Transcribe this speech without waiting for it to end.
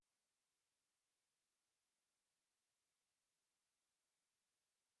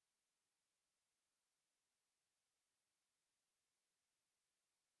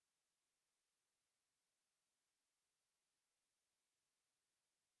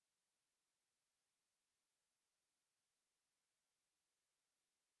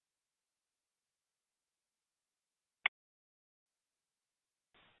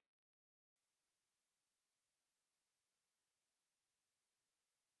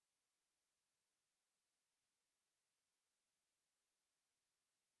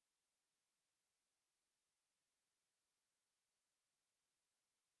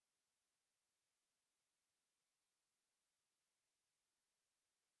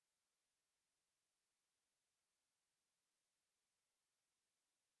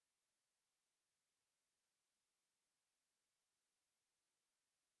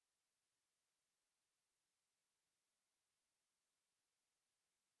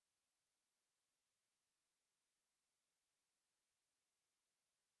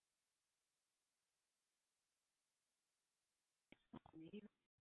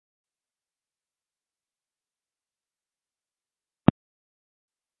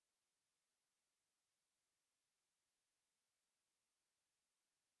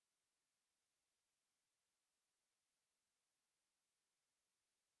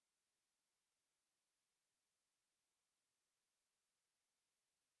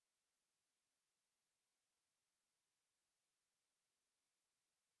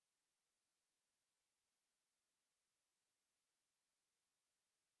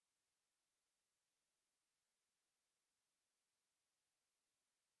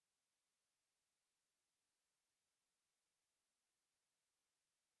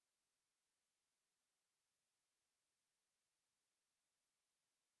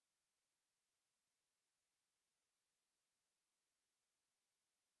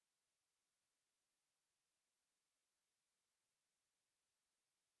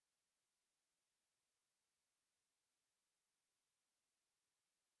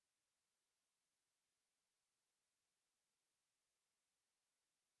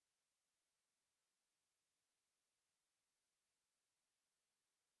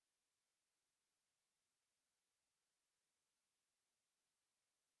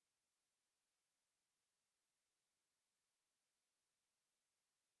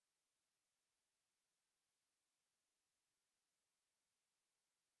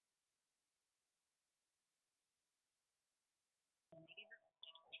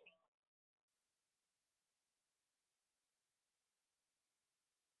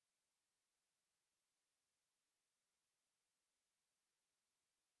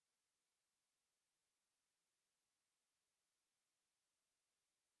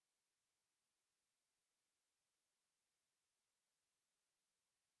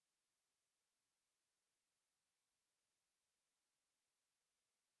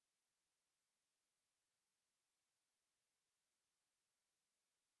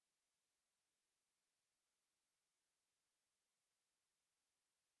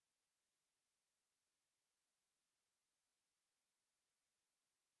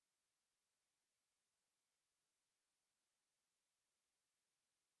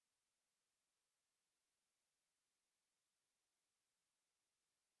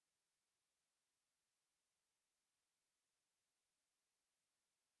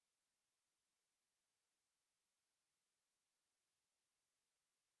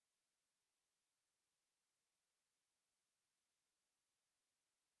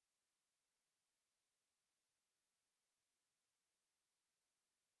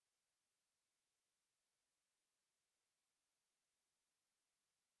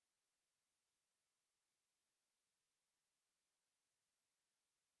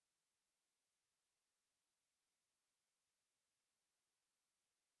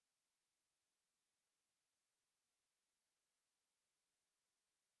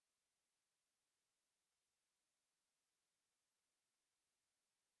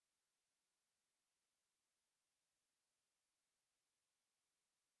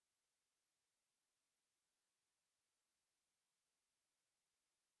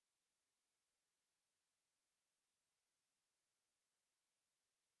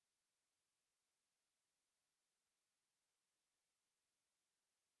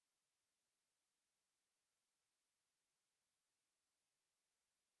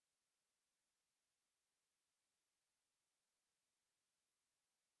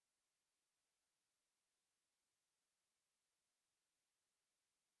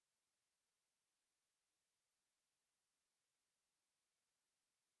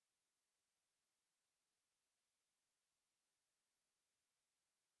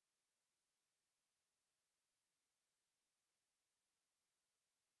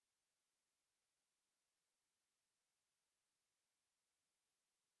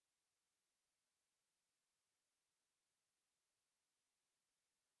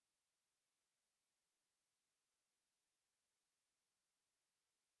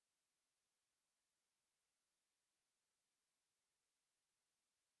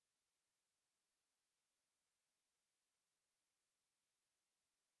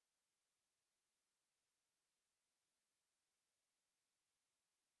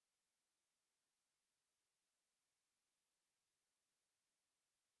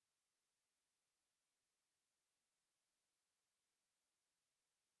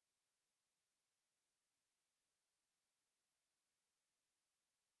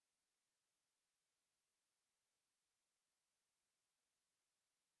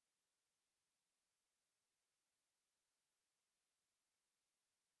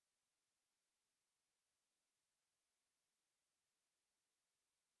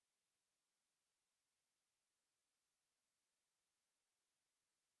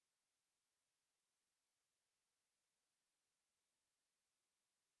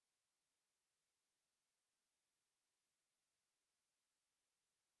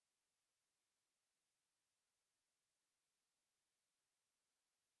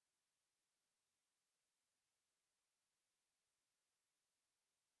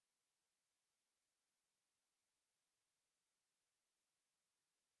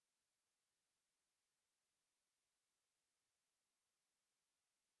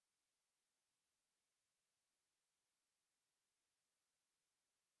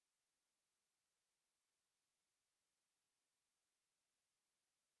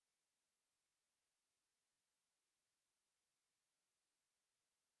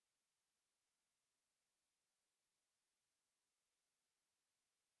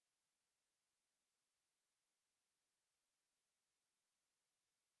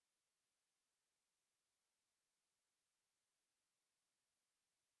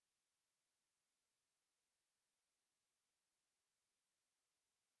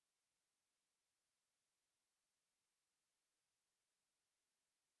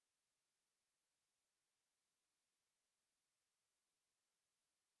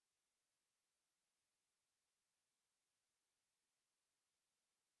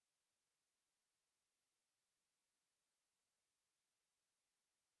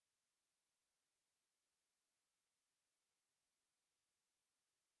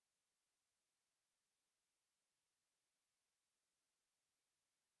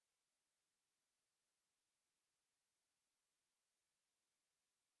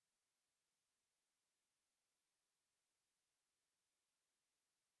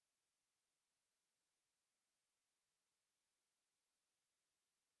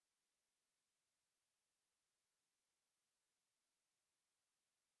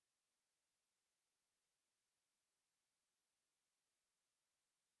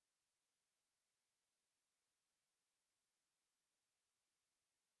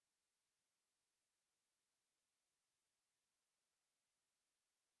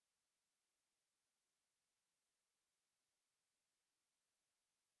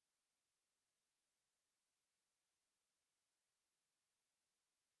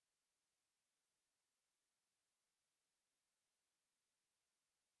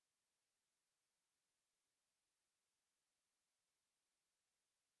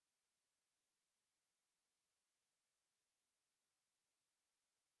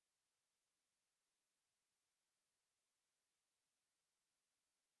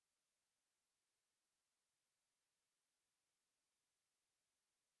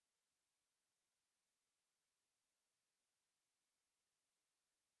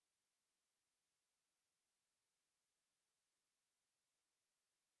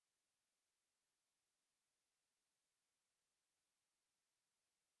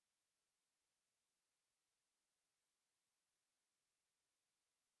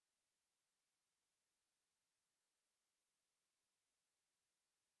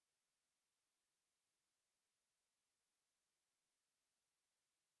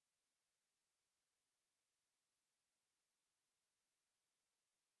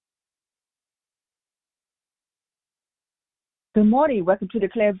Good morning. Welcome to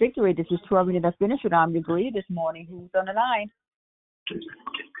Declare Victory. This is 12 minutes of finish. I'm Degree this morning. Who's on the line?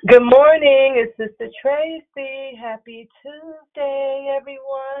 Good morning. It's Sister Tracy. Happy Tuesday,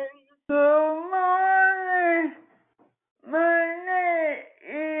 everyone. Good morning. My name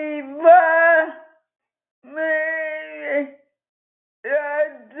is Eva. Maybe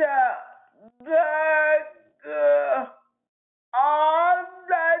the all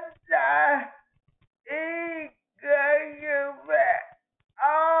the time. He can back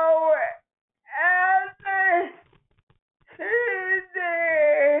our every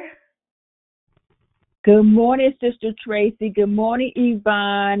Tuesday. Good morning, Sister Tracy. Good morning,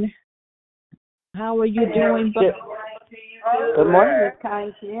 Yvonne. How are you doing? Good morning, Miss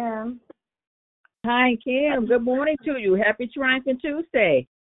Kind Kim. Hi, Kim. Good morning to you. Happy Triumphant Tuesday.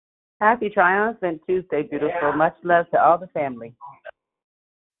 Happy Triumphant Tuesday, beautiful. Much love to all the family.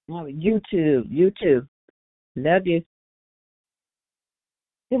 Oh, you too. You too. Love you.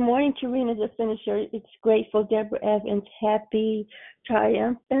 Good morning, Tarina, the finisher. It's Grateful Deborah Evans. Happy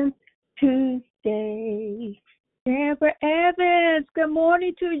Triumphant Tuesday. Deborah Evans, good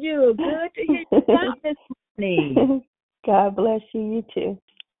morning to you. Good to hear you out this morning. God bless you. You too.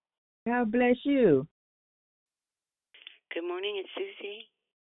 God bless you. Good morning, it's Susie.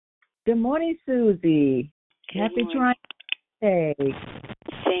 Good morning, Susie. Happy Triumphant Day.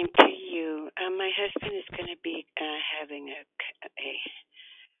 Same to you. My husband is going to be having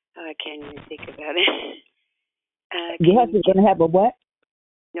I can't even think about it. Your husband's going to have a what?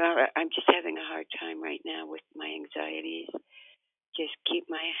 No, I'm just having a hard time right now with my anxieties. Just keep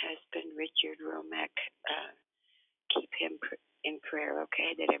my husband, Richard Romack, keep him in prayer,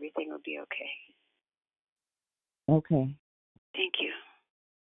 okay? That everything will be okay. Okay. Thank you.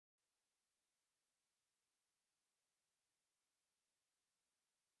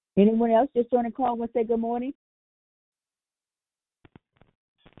 Anyone else just want to call and say good morning?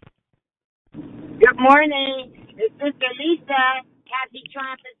 Good morning. It's Sister Lisa. Happy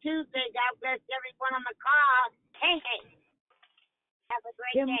Triumphant Tuesday. God bless everyone on the call. Hey, hey. Have a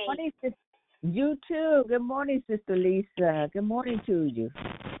great day. Good morning, sister. You too. Good morning, Sister Lisa. Good morning to you.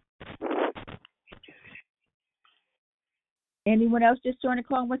 Anyone else just want to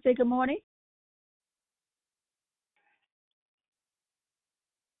call and say good morning?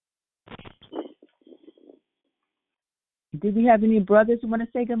 Do we have any brothers who want to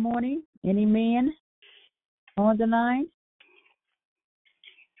say good morning? Any men on the line?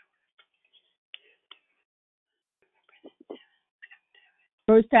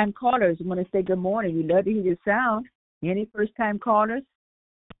 First-time callers who want to say good morning. We love to hear your sound. Any first-time callers?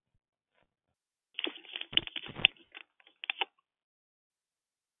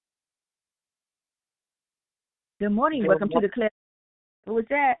 Good morning. Welcome to the clip. Who was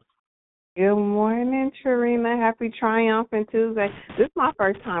that? Good morning, Tarina. Happy Triumphant Tuesday. This is my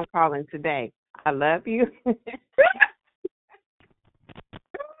first time calling today. I love you.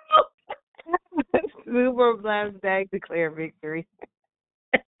 Super blessed day. Declare victory.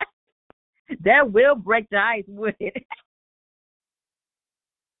 That will break the ice, would it?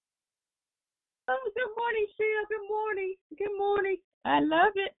 Oh, good morning, Sheila. Good morning. Good morning. I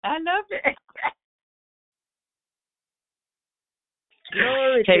love it. I love it.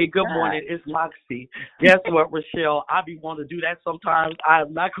 Glory Hey, to good God. morning. It's Moxie. Guess what, Rochelle? I be wanting to do that sometimes.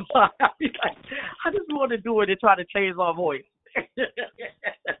 I'm not going to lie. I be like, I just want to do it and try to change my voice.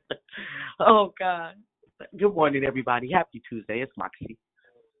 Oh, God. Good morning, everybody. Happy Tuesday. It's Moxie.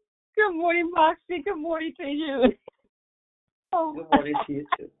 Good morning, Moxie. Good morning to you. Oh. Good morning to you,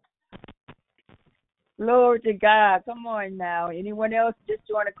 too. Glory to God. Come on now. Anyone else just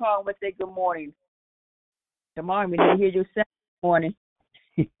want to call and say good morning? Come on, we need to hear you say good morning.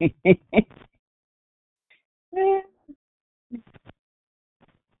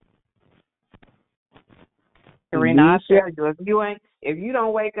 Tarina, I tell you, if you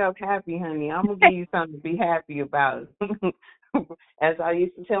don't wake up happy, honey, I'm gonna give you something to be happy about. As I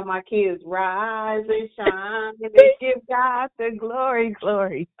used to tell my kids, rise and shine and give God the glory,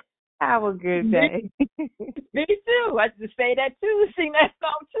 glory. Have a good day. Me too. I just say that too. Sing that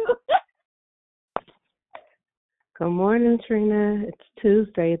song too. Good morning, Trina. It's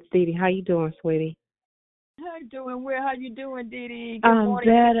Tuesday. It's Dee Dee. How you doing, sweetie? How you doing? How you doing, Dee Dee? Good I'm morning.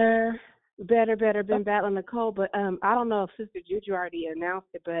 better. Been battling the cold, but I don't know if Sister Juju already announced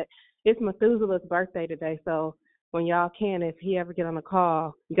it, but it's Methuselah's birthday today. So when y'all can, if he ever get on the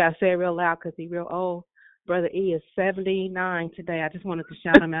call, you gotta say it real loud because he's real old. Brother E is 79 today. I just wanted to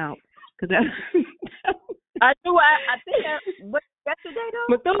shout him out because I do. I think what's yesterday though?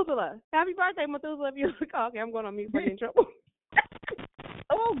 Methuselah. Happy birthday, Methuselah! If you on the call, okay, I'm going on mute for you in trouble.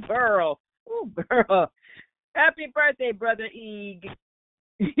 Oh girl. Happy birthday, Brother E.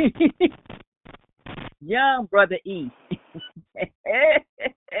 Young Brother E.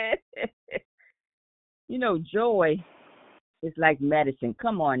 You know, joy is like medicine.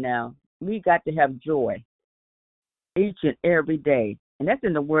 Come on now. We got to have joy each and every day. And that's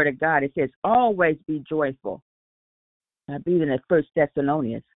in the Word of God. It says, always be joyful. I believe in the First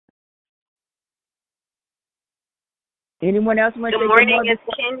Thessalonians. Anyone else want to say Good morning, good morning?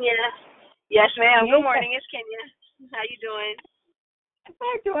 it's Kenya. Yes, ma'am. Yeah. Good morning, it's Kenya. How you doing?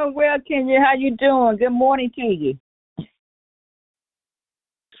 I'm doing well, Kenya. How you doing? Good morning to you.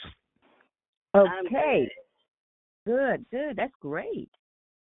 Okay. Good. That's great.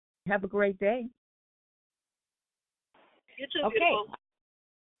 Have a great day. You too, beautiful.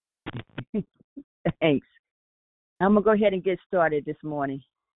 Thanks. I'm going to go ahead and get started this morning.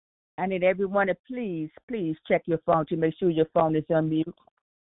 I need everyone to please check your phone to make sure your phone is on mute.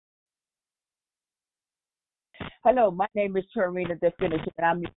 Hello, my name is Tarina the Finisher, and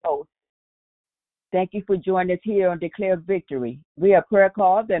I'm your host. Thank you for joining us here on Declare Victory. We are a prayer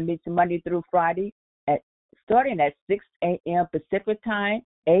call that meets Monday through Friday starting at 6 a.m. Pacific Time,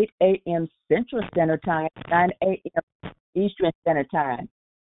 8 a.m. Central Standard Time, 9 a.m. Eastern Standard Time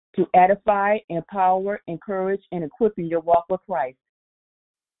to edify, empower, encourage, and equip you your walk with Christ.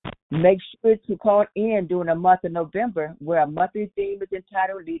 Make sure to call in during the month of November, where our monthly theme is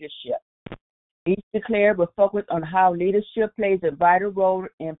entitled Leadership. Each Declare will focus on how leadership plays a vital role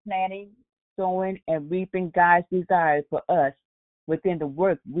in planning, sowing, and reaping God's desires for us within the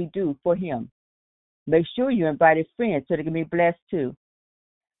work we do for Him. Make sure you invite friends so they can be blessed too.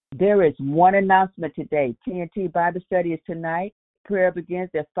 There is one announcement today. TNT Bible Study is tonight. Prayer begins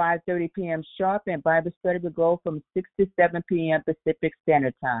at 5:30 p.m. sharp, and Bible study will go from 6 to 7 p.m. Pacific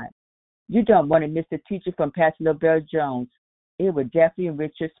Standard Time. You don't want to miss the teaching from Pastor LaBelle Jones. It will definitely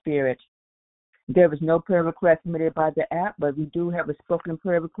enrich your spirit. There was no prayer request submitted by the app, but we do have a spoken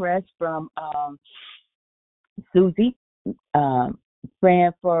prayer request from Susie,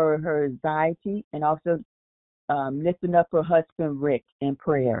 praying for her anxiety and also lifting up her husband Rick in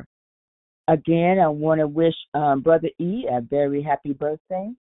prayer. Again, I want to wish Brother E a very happy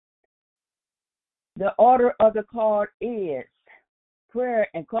birthday. The order of the call is prayer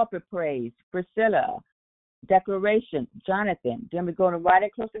and corporate praise, Priscilla. Declaration, Jonathan. Then we're going to write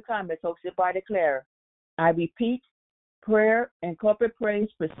it close to comments hosted by Declare. I repeat, prayer and corporate praise,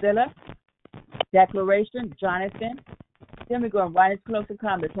 Priscilla. Declaration, Jonathan. Then we're going to write it close to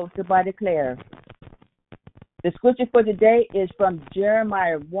comments hosted by Declare. The scripture for today is from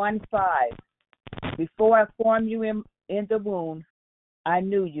Jeremiah 1:5. Before I formed you in the womb, I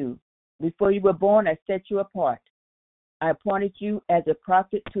knew you. Before you were born, I set you apart. I appointed you as a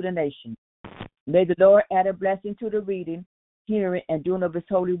prophet to the nation. May the Lord add a blessing to the reading, hearing, and doing of His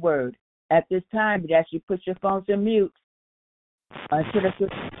holy word. At this time, we ask you put your phones on mute. I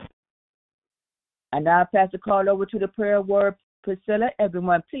now pass the call over to the prayer word, Priscilla.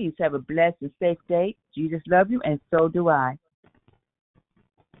 Everyone, please have a blessed and safe day. Jesus loves you, and so do I.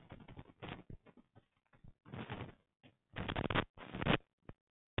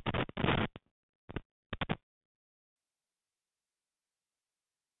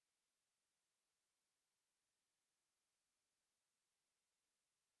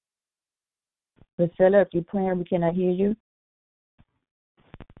 Priscilla, if you're praying, we cannot hear you.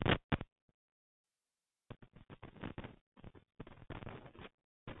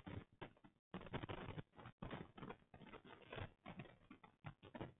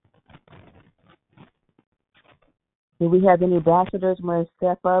 Do we have any ambassadors want to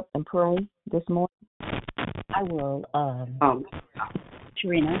step up and pray this morning? I will,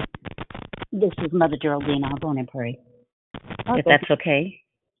 Tarina. This is Mother Geraldine. I'll go in and pray. Oh, if that's okay.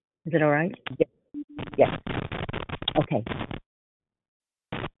 Is it all right? Yes. Okay.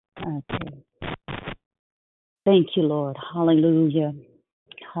 Okay. Thank you, Lord. Hallelujah.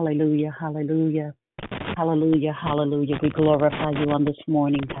 Hallelujah. Hallelujah. Hallelujah. Hallelujah. We glorify you on this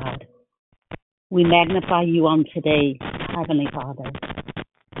morning, God. We magnify you on today, Heavenly Father.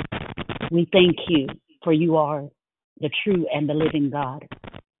 We thank you for you are the true and the living God.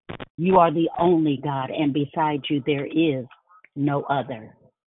 You are the only God, and beside you there is no other.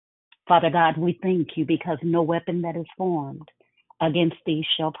 Father God, we thank you because no weapon that is formed against thee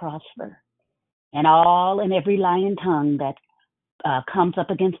shall prosper. And all and every lying tongue that comes up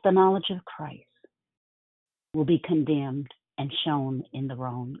against the knowledge of Christ will be condemned and shown in the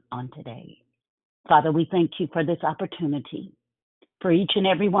wrong on today. Father, we thank you for this opportunity, for each and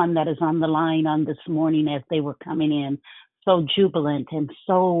every one that is on the line on this morning as they were coming in, so jubilant and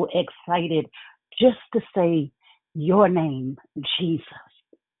so excited just to say your name, Jesus.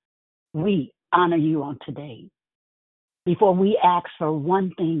 We honor you on today. Before we ask for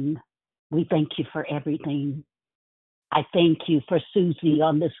one thing, we thank you for everything. I thank you for Susie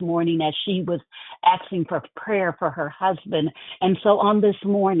on this morning as she was asking for prayer for her husband. And so on this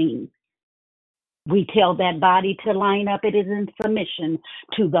morning, we tell that body to line up. It is in submission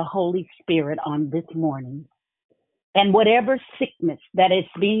to the Holy Spirit on this morning. And whatever sickness that is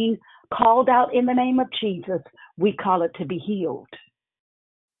being called out in the name of Jesus, we call it to be healed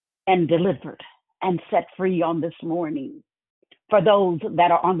and delivered and set free on this morning. For those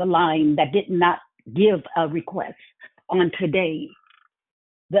that are on the line that did not give a request on today,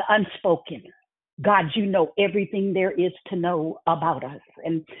 the unspoken, God, you know everything there is to know about us.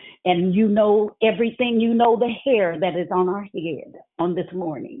 And you know everything, you know the hair that is on our head on this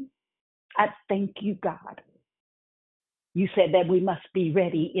morning. I thank you, God. You said that we must be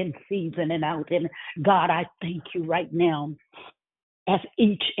ready in season and out. And God, I thank you right now as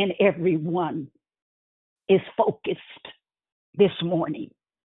each and every one is focused this morning.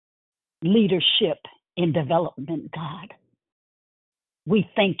 Leadership in development, God. We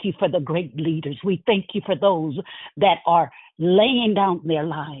thank you for the great leaders. We thank you for those that are laying down their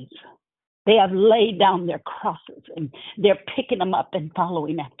lives. They have laid down their crosses and they're picking them up and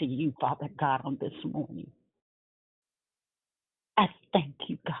following after you, Father God, on this morning. I thank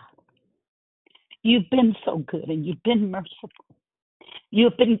you, God. You've been so good and you've been merciful.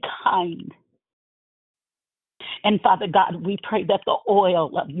 You've been kind. And Father God, we pray that the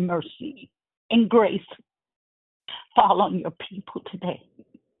oil of mercy and grace fall on your people today.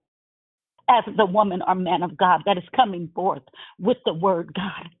 As the woman or man of God that is coming forth with the word,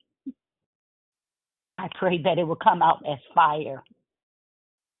 God, I pray that it will come out as fire.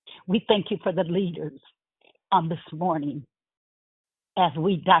 We thank you for the leaders on this morning as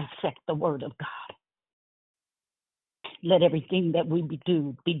we dissect the word of God. Let everything that we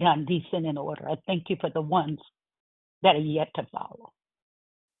do be done decent and order. I thank you for the ones that are yet to follow.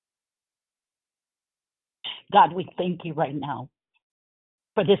 God, we thank you right now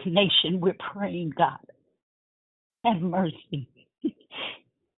for this nation. We're praying, God, have mercy.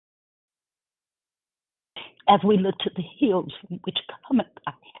 As we look to the hills from which cometh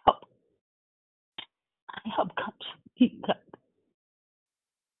our help. Our help comes from you, God.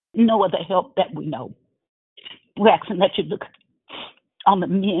 No other help that we know. We're asking that you look on the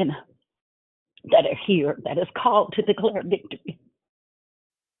men that are here, that is called to declare victory.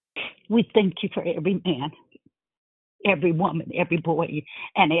 We thank you for every man, every woman, every boy,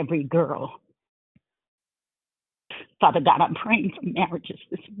 and every girl. Father God, I'm praying for marriages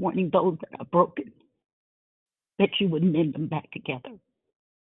this morning, those that are broken, that you would mend them back together.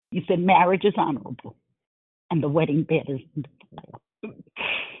 You said marriage is honorable, and the wedding bed is defiled.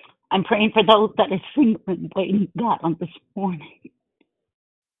 I'm praying for those that are single and waiting, God, on this morning.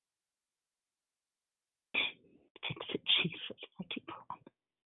 Fix it, Jesus, like you promised.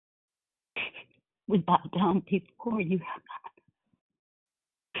 We bow down before you, God.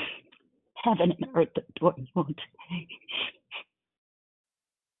 Heaven and earth adore you on today.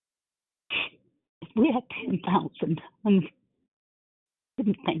 If we had 10,000 tongues,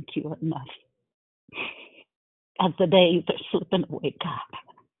 didn't thank you enough. As the days are slipping away, God,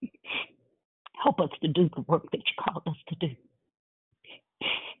 help us to do the work that you called us to do.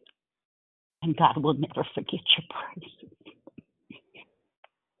 And God will never forget your praise.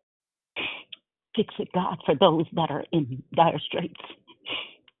 Fix it, God, for those that are in dire straits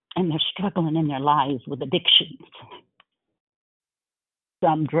and they're struggling in their lives with addictions,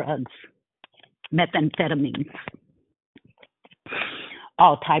 some drugs, methamphetamines,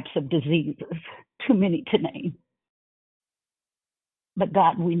 all types of diseases, too many to name. But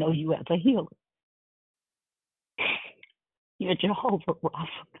God, we know you as a healer. You're Jehovah Rapha,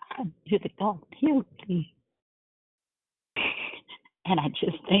 God. You're the God that heals thee. And I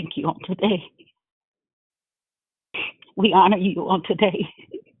just thank you on today. We honor you on today.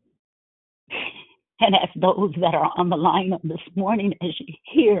 And as those that are on the line on this morning, as you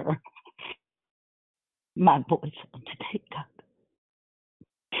hear my voice on today, God,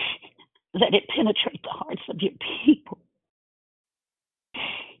 let it penetrate the hearts of your people.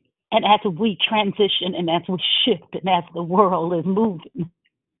 And as we transition and as we shift and as the world is moving,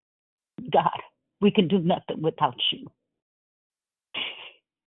 God, we can do nothing without you.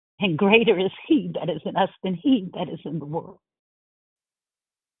 And greater is he that is in us than he that is in the world.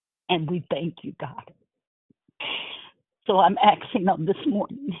 And we thank you, God. So I'm asking on this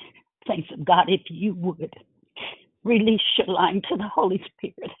morning, thanks of God, if you would release your line to the Holy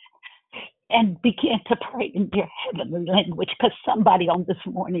Spirit and begin to pray in your heavenly language, because somebody on this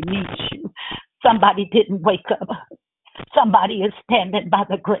morning needs you. Somebody didn't wake up Somebody is standing by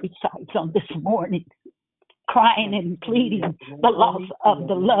the gravesites on this morning, crying and pleading the loss of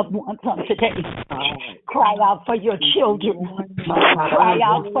the loved ones on today. Cry out for your children. Cry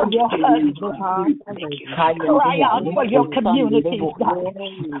out for your husbands. Cry out for your communities, God.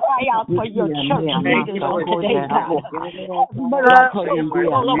 Cry out for your church leaders on today, God.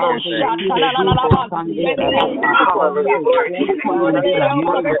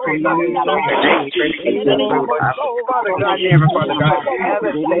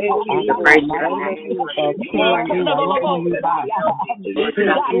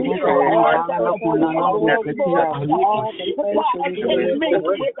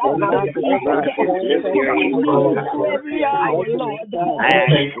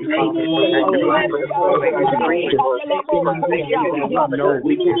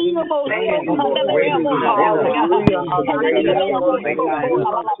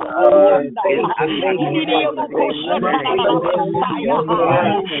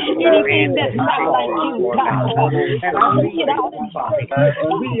 Anything that's not like you, God, take it out and take it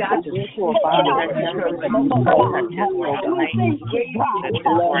out. We thank you,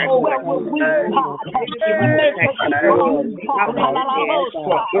 God, where we're weak, God. You make us strong, God.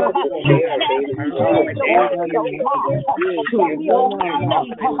 And as we read the word of God, that we will stand up,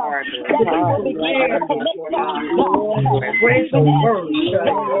 that we will begin to lift up God. Praise the word.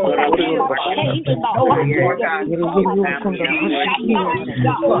 Change the heart.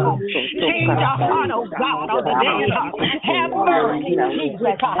 Change our heart, oh God, on the day. Have mercy,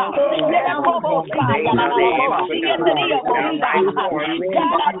 Jesus.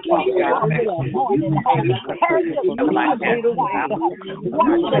 God, I pray this morning. Purge us with the blood of Christ.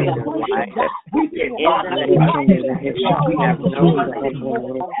 Wash us clean, God.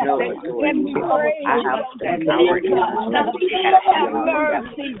 Have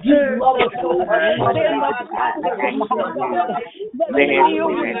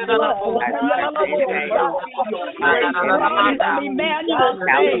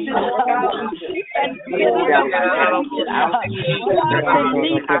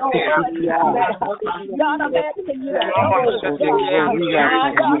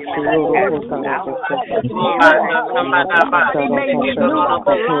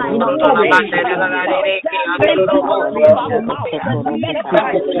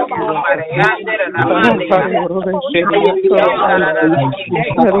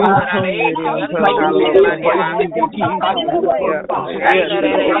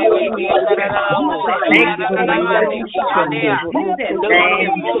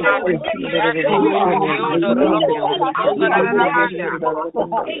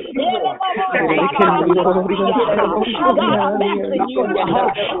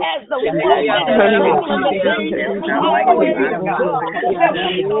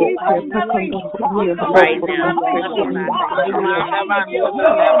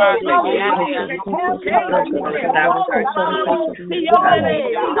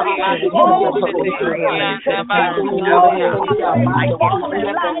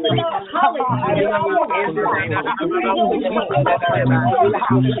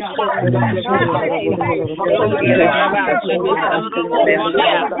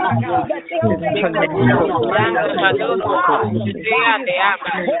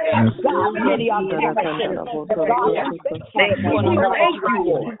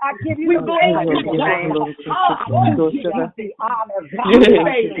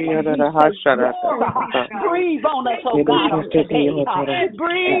mercy, breathe on us, oh God, today.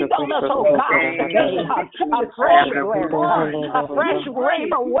 Breathe on us, oh God, today. A fresh word, a fresh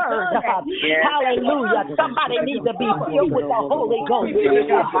rhema word. Hallelujah. Somebody needs to be filled with the Holy Ghost.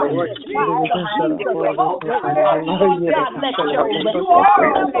 God, let your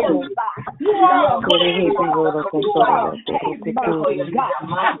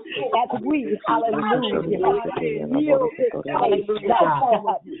as we, hallelujah,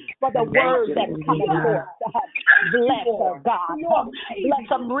 for the word that's coming forth. Bless her, God. Bless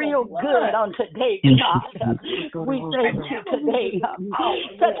them real good on today, God. We thank you today.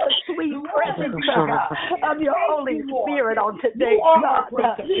 Such a sweet presence of your Holy Spirit on today, God.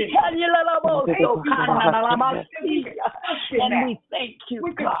 And we thank you,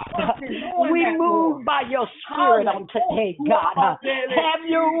 God. We move by your Spirit on today, God. Have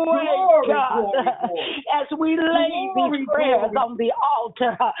your way, God, as we lay these prayers on the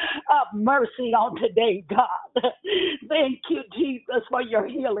altar of mercy on today, God. Thank you, Jesus, for your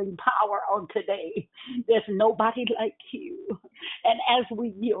healing power on today. There's nobody like you. And as we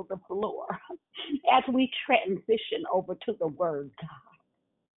yield the floor, as we transition over to the word, God,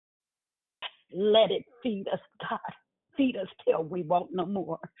 let it feed us, God. Feed us till we want no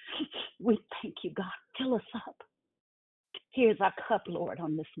more. We thank you, God. Fill us up. Here's our cup, Lord,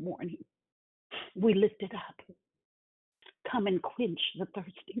 on this morning. We lift it up. Come and quench the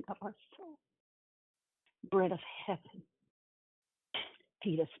thirsting of our soul. Bread of heaven,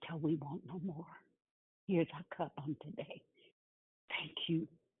 feed us till we want no more. Here's our cup on today. Thank you,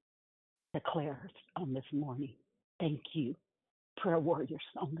 declares on this morning. Thank you, prayer warriors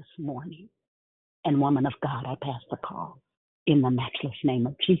on this morning. And woman of God, I pass the call in the matchless name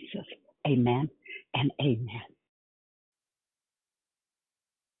of Jesus. Amen and amen.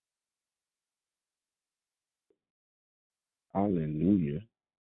 Hallelujah.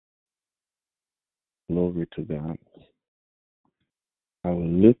 Glory to God. I will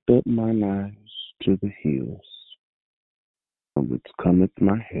lift up mine eyes to the hills, from which cometh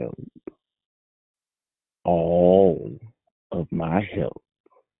my help. All of my help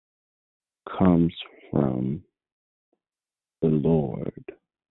comes from the Lord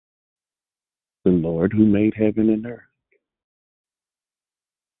who made heaven and earth.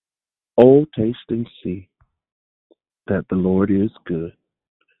 Oh, taste and see that the Lord is good.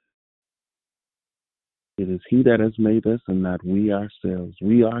 It is He that has made us and not we ourselves.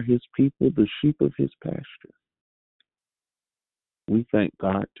 We are His people, the sheep of His pasture. We thank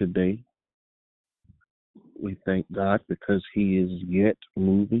God today. We thank God because He is yet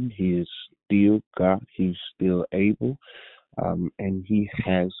moving. He is still God. He's still able. And He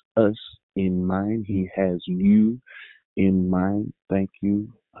has us in mind. He has you in mind. Thank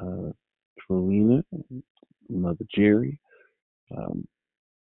you, Trina, Mother Jerry.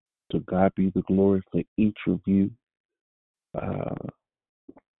 To God be the glory for each of you.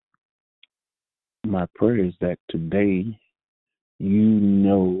 My prayer is that today you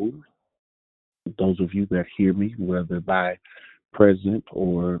know, those of you that hear me, whether by present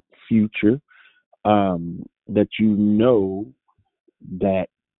or future, that you know that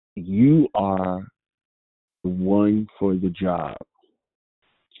you are the one for the job.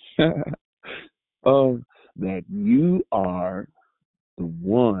 That you are the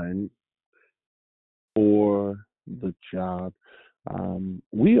one for the job.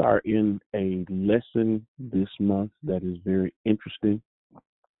 We are in a lesson this month that is very interesting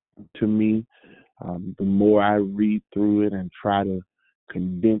to me. The more I read through it and try to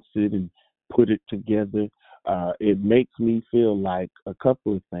condense it and put it together, it makes me feel like a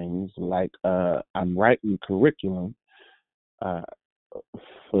couple of things, like I'm writing curriculum uh,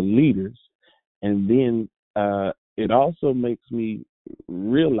 for leaders, and then it also makes me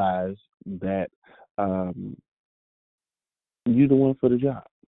realize that you're the one for the job.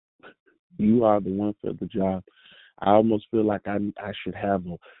 You are the one for the job. I almost feel like I should have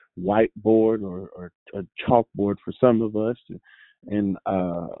a whiteboard or a chalkboard for some of us, and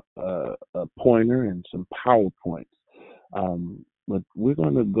a pointer and some PowerPoints. But we're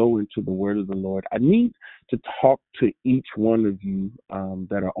going to go into the word of the Lord. I need to talk to each one of you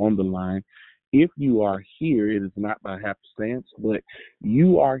that are on the line. If you are here, it is not by happenstance, but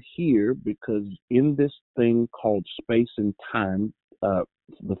you are here because in this thing called space and time,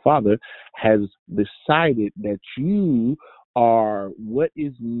 the Father has decided that you are what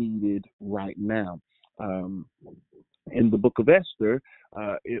is needed right now. In the book of Esther,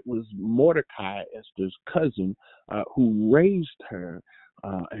 it was Mordecai, Esther's cousin, who raised her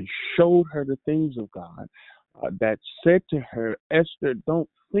and showed her the things of God, that said to her, Esther, don't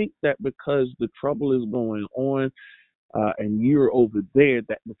think that because the trouble is going on and you're over there,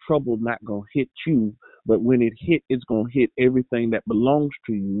 that the trouble not going to hit you. But when it hit, it's going to hit everything that belongs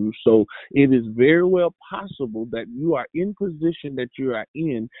to you. So it is very well possible that you are in position that you are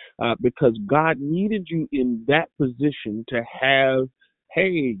in because God needed you in that position to have,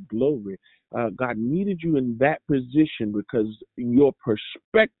 hey, glory. God needed you in that position because your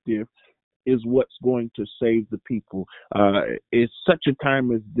perspective is what's going to save the people. It's such a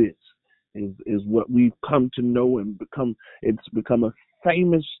time as this is what we've come to know and become. It's become a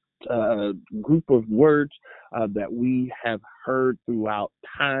famous group of words that we have heard throughout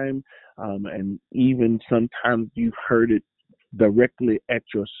time, and even sometimes you've heard it directly at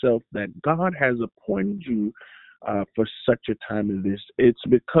yourself, that God has appointed you for such a time as this. It's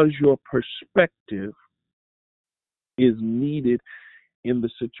because your perspective is needed in the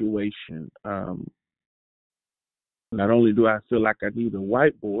situation. Not only do I feel like I need a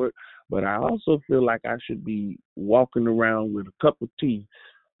whiteboard, but I also feel like I should be walking around with a cup of tea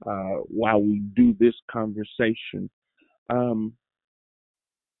while we do this conversation. I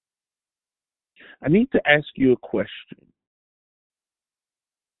need to ask you a question.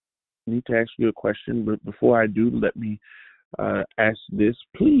 But before I do, let me ask this.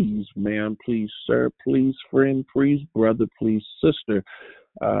 Please, ma'am, please, sir, please, friend, please, brother, please, sister,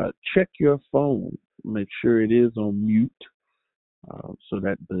 check your phone. Make sure it is on mute. so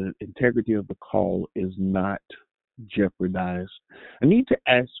that the integrity of the call is not jeopardized. I need to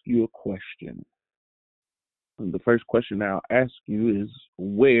ask you a question. And the first question I'll ask you is,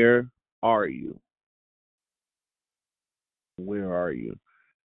 where are you? Where are you?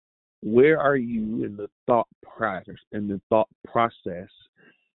 Where are you in the thought process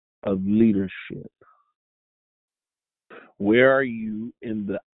of leadership? Where are you in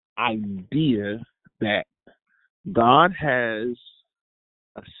the idea that God has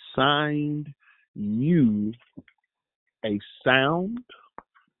assigned you a sound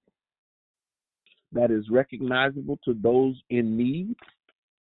that is recognizable to those in need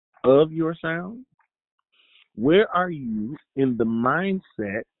of your sound? Where are you in the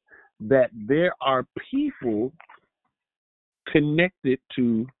mindset that there are people connected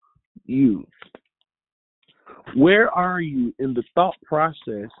to you? Where are you in the thought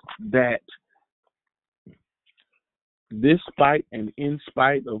process that despite and in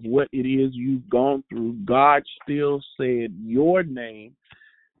spite of what it is you've gone through, God still said your name,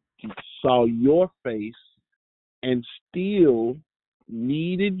 saw your face, and still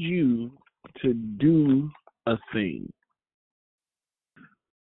needed you to do a thing?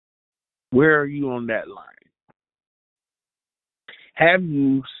 Where are you on that line? Have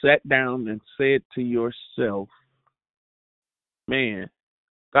you sat down and said to yourself, man,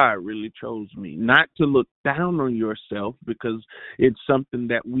 God really chose me? Not to look down on yourself, because it's something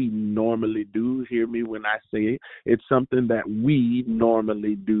that we normally do. Hear me when I say it. It's something that we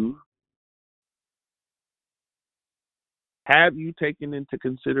normally do. Have you taken into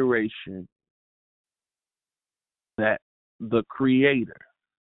consideration that the creator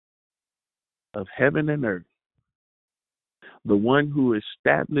of heaven and earth, the one who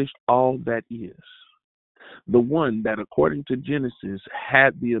established all that is, the one that, according to Genesis,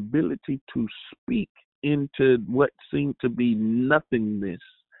 had the ability to speak into what seemed to be nothingness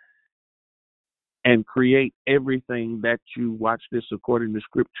and create everything that you, watch this, according to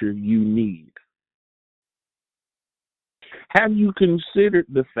Scripture, you need? Have you considered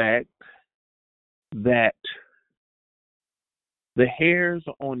the fact that the hairs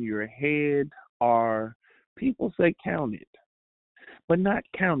on your head are, people say counted, but not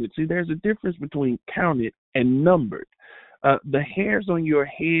counted? See, there's a difference between counted and numbered. The hairs on your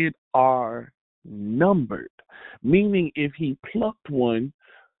head are numbered, meaning if he plucked one,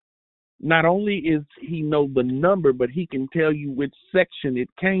 not only is he know the number, but he can tell you which section it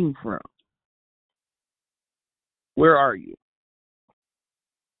came from. Where are you?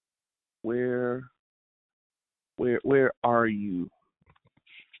 Where are you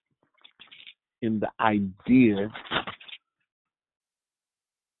in the idea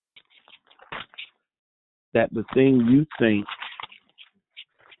that the thing you think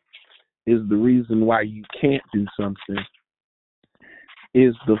is the reason why you can't do something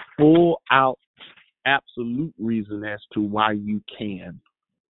is the full out absolute reason as to why you can?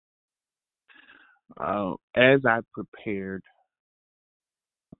 As I prepared,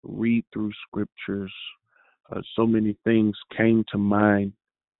 read through scriptures, so many things came to mind.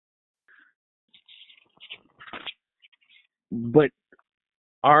 But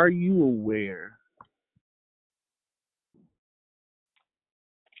are you aware?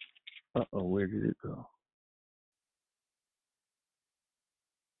 Where did it go?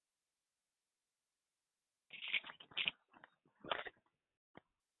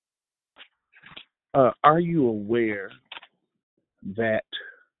 Are you aware that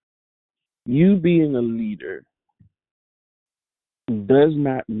you being a leader does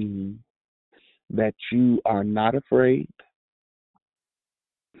not mean that you are not afraid?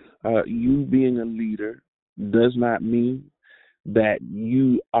 You being a leader does not mean that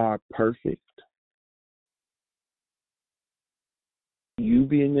you are perfect. You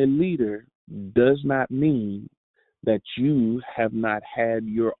being a leader does not mean that you have not had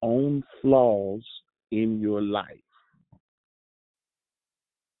your own flaws in your life.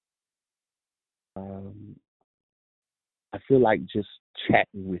 I feel like just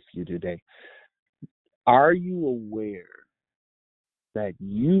chatting with you today. Are you aware that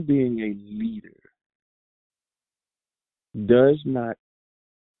you being a leader does not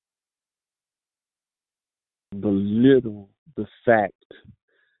belittle the fact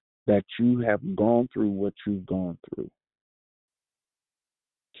that you have gone through what you've gone through?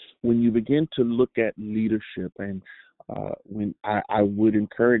 When you begin to look at leadership, and when I would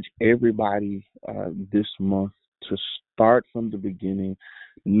encourage everybody this month to start from the beginning,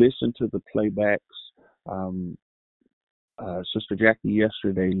 listen to the playbacks. Sister Jackie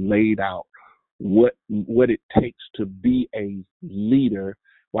yesterday laid out what it takes to be a leader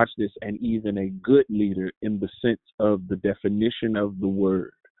Watch this, and even a good leader in the sense of the definition of the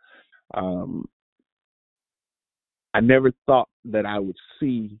word. I never thought that I would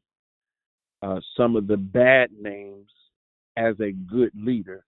see some of the bad names as a good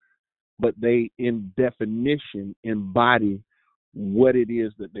leader, but they, in definition, embody what it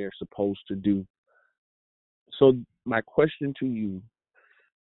is that they're supposed to do. So my question to you,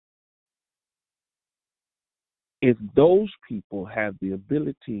 if those people have the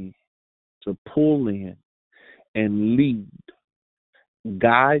ability to pull in and lead,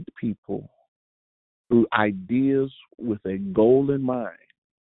 guide people through ideas with a goal in mind,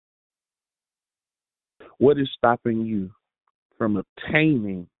 what is stopping you from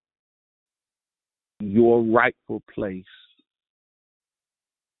obtaining your rightful place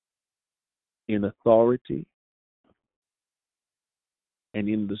in authority and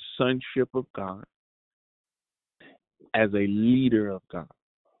in the sonship of God as a leader of God?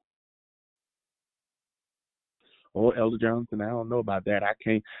 Oh, Elder Johnson, I don't know about that.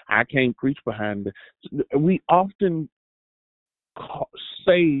 I can't preach behind the. We often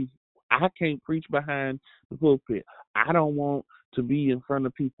say, I can't preach behind the pulpit. I don't want to be in front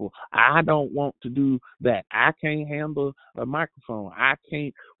of people. I don't want to do that. I can't handle a microphone. I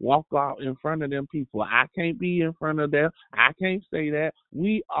can't walk out in front of them people. I can't be in front of them. I can't say that.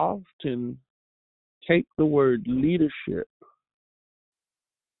 We often take the word leadership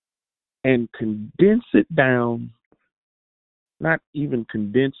and condense it down. Not even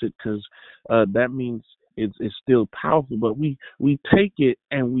condense it, because that means it's still powerful, but we take it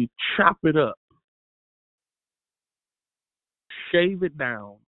and we chop it up, shave it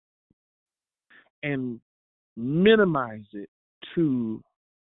down, and minimize it to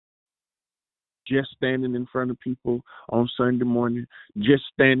just standing in front of people on Sunday morning, just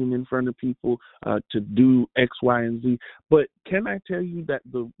standing in front of people to do X, Y, and Z. But can I tell you that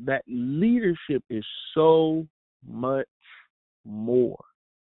that leadership is so much more?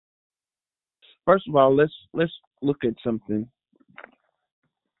 First of all, let's look at something.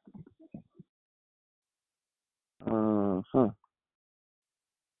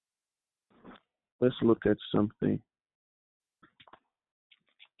 Let's look at something.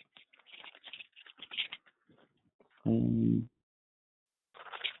 I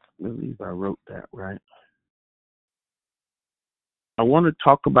believe I wrote that right. I want to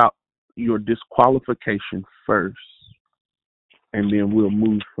talk about your disqualification first, and then we'll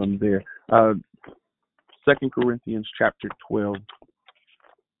move from there. 2 Corinthians chapter 12.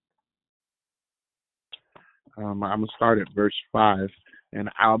 I'm going to start at verse 5, and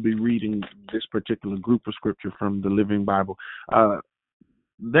I'll be reading this particular group of scripture from the Living Bible.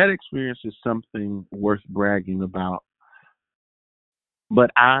 That experience is something worth bragging about, but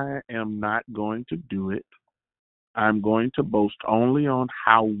I am not going to do it. I'm going to boast only on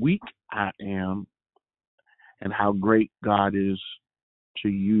how weak I am and how great God is to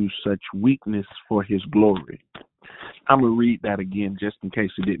use such weakness for his glory. I'm going to read that again just in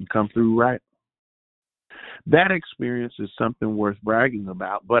case it didn't come through right. That experience is something worth bragging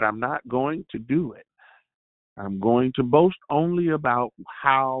about, but I'm not going to do it. I'm going to boast only about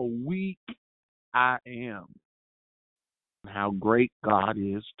how weak I am and how great God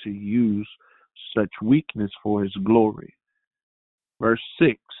is to use such weakness for his glory. Verse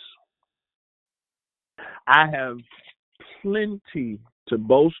 6. I have plenty to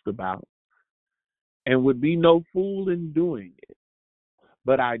boast about and would be no fool in doing it.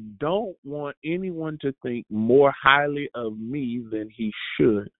 But I don't want anyone to think more highly of me than he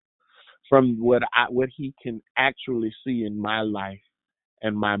should from what he can actually see in my life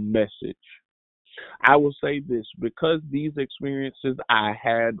and my message. I will say this, because these experiences I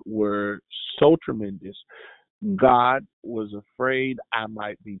had were so tremendous, God was afraid I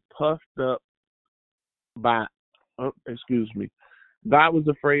might be puffed up by, God was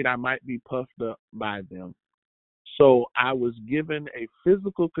afraid I might be puffed up by them. So I was given a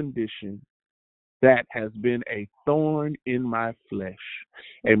physical condition that has been a thorn in my flesh,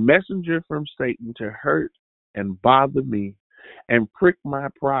 a messenger from Satan to hurt and bother me and prick my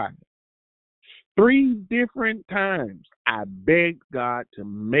pride. 3 different times I begged God to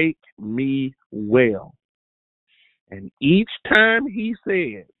make me well. And each time he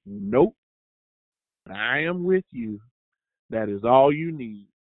said, nope, I am with you. That is all you need.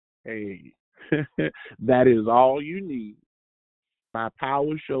 Hey, that is all you need. My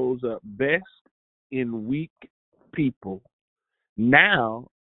power shows up best in weak people. Now,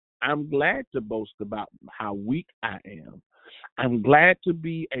 I'm glad to boast about how weak I am. I'm glad to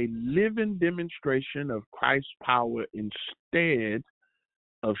be a living demonstration of Christ's power instead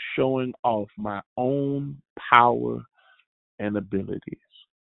of showing off my own power and abilities.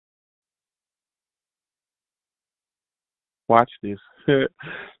 Watch this.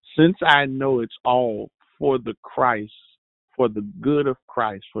 Since I know it's all for the Christ, for the good of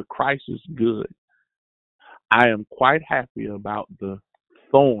Christ, for Christ is good, I am quite happy about the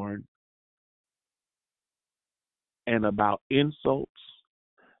thorn and about insults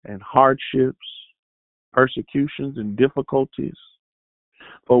and hardships, persecutions and difficulties.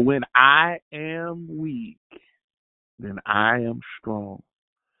 For when I am weak, then I am strong.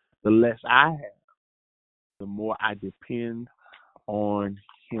 The less I have, the more I depend on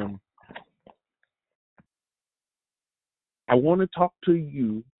Him. I want to talk to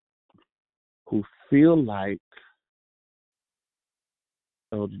you who feel like,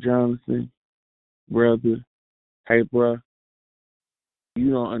 Elder Jonathan, brother, hey, bro,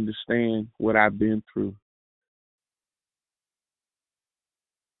 you don't understand what I've been through.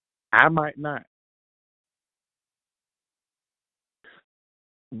 I might not.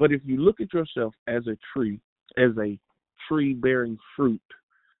 But if you look at yourself as a tree bearing fruit,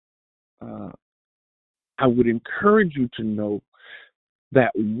 I would encourage you to know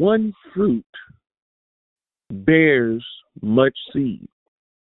that one fruit bears much seed.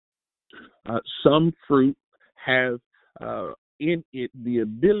 Some fruit have in it the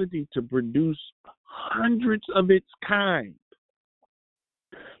ability to produce hundreds of its kind.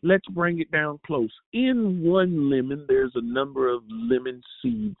 Let's bring it down close. In one lemon, there's a number of lemon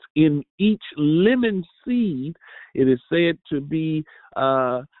seeds. In each lemon seed, it is said to be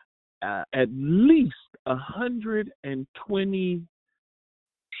at least 120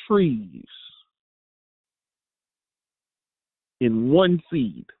 trees in one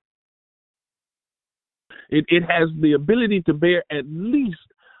seed. It has the ability to bear at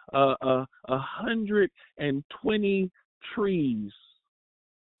least 120 trees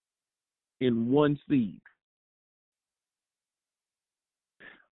in one seed.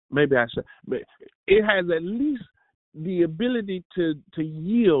 Maybe I should. But it has at least the ability to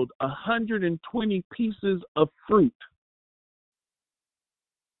yield 120 pieces of fruit.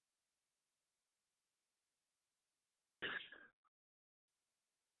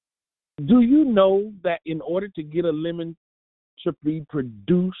 Do you know that in order to get a lemon to be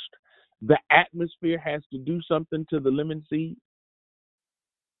produced, the atmosphere has to do something to the lemon seed?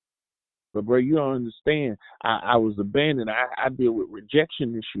 But, bro, you don't understand. I was abandoned. I deal with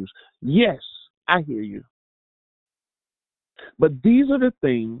rejection issues. Yes, I hear you. But these are the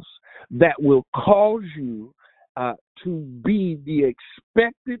things that will cause you to be the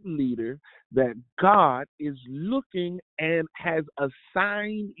expected leader that God is looking and has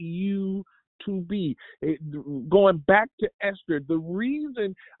assigned you to be. Going back to Esther, the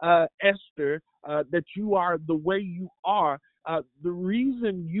reason, Esther, that you are the way you are, the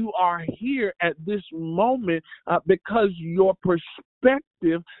reason you are here at this moment, because your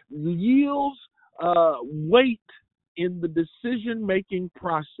perspective yields weight in the decision-making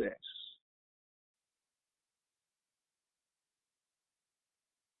process.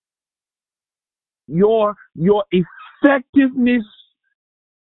 Your effectiveness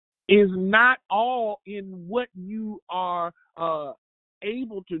is not all in what you are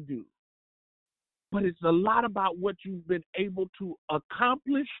able to do, but it's a lot about what you've been able to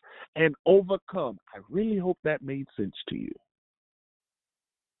accomplish and overcome. I really hope that made sense to you.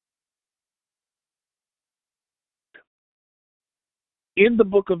 In the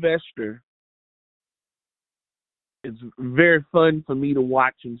book of Esther, it's very fun for me to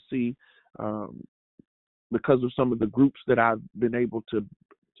watch and see because of some of the groups that I've been able to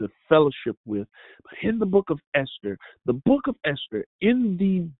fellowship with. But in the book of Esther in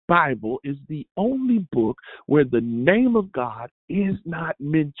the Bible is the only book where the name of God is not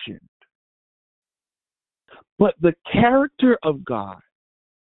mentioned. But the character of God,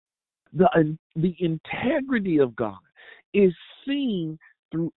 the integrity of God is seen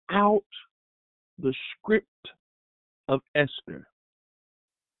throughout the script of Esther.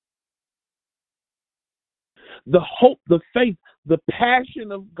 The hope, the faith, the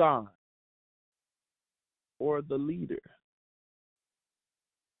passion of God or the leader.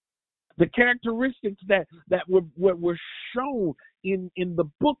 The characteristics that were shown in the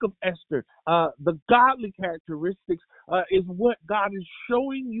book of Esther, the godly characteristics, is what God is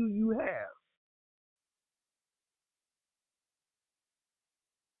showing you have.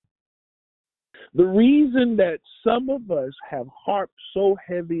 The reason that some of us have harped so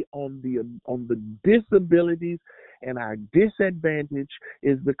heavy on the disabilities and our disadvantage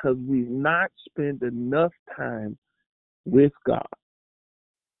is because we've not spent enough time with God.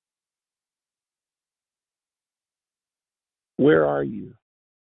 Where are you?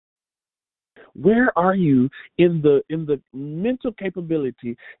 Where are you in the mental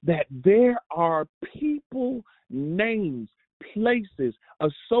capability that there are people names places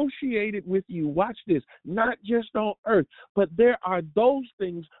associated with you. Watch this, not just on earth, but there are those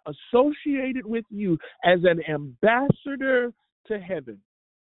things associated with you as an ambassador to heaven.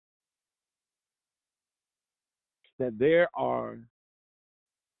 That there are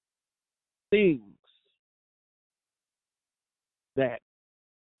things that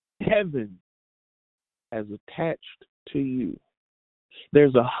heaven has attached to you.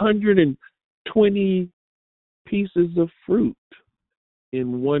 There's 120 pieces of fruit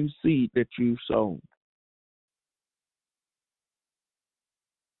in one seed that you've sown.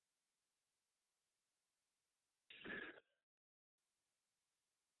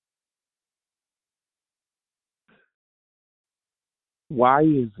 Why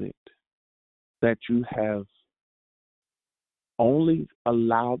is it that you have only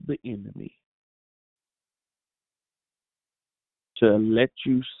allowed the enemy to let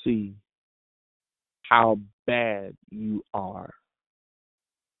you see how bad you are?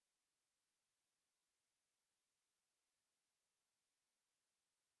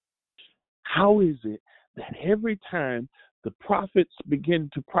 How is it that every time the prophets begin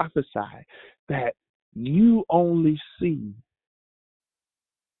to prophesy that you only see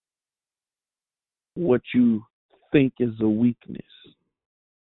what you think is a weakness?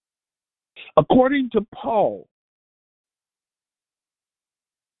 According to Paul,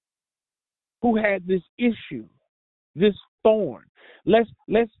 who had this issue, this thorn. Let's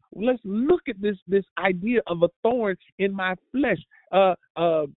look at this idea of a thorn in my flesh.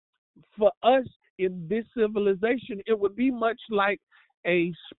 For us in this civilization, it would be much like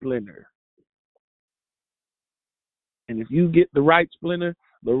a splinter. And if you get the right splinter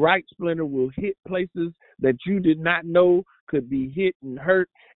will hit places that you did not know could be hit and hurt,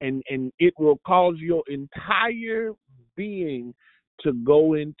 and it will cause your entire being to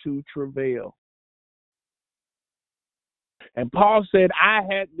go into travail. And Paul said, I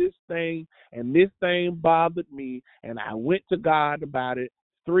had this thing, and this thing bothered me, and I went to God about it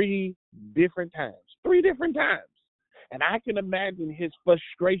 3 different times. 3 different times. And I can imagine his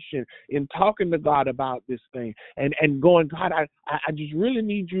frustration in talking to God about this thing and going, God, I just really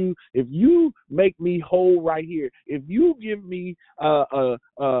need you. If you make me whole right here, if you give me the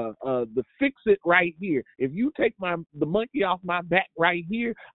fix it right here, if you take the monkey off my back right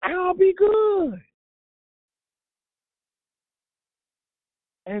here, I'll be good.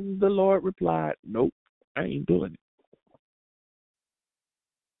 And the Lord replied, nope, I ain't doing it.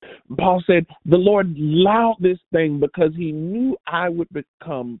 Paul said, the Lord allowed this thing because he knew I would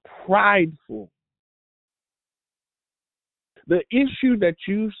become prideful. The issue that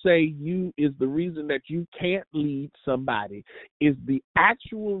you say you is the reason that you can't lead somebody is the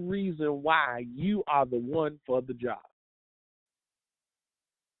actual reason why you are the one for the job.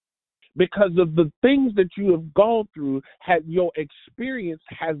 Because of the things that you have gone through, your experience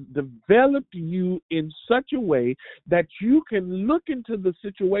has developed you in such a way that you can look into the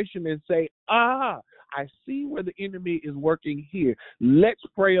situation and say, I see where the enemy is working here. Let's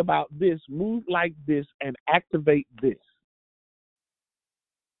pray about this, move like this, and activate this.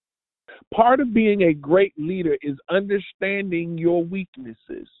 Part of being a great leader is understanding your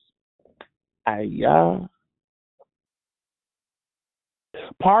weaknesses.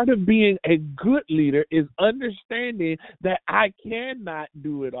 Part of being a good leader is understanding that I cannot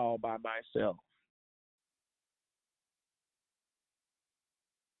do it all by myself.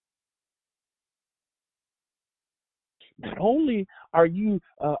 Not only are you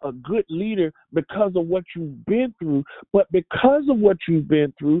a good leader because of what you've been through, but because of what you've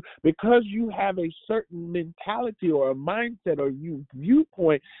been through, because you have a certain mentality or a mindset or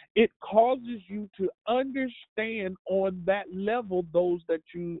viewpoint, it causes you to understand on that level those that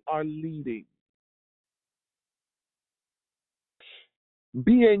you are leading.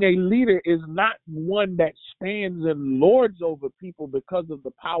 Being a leader is not one that stands and lords over people because of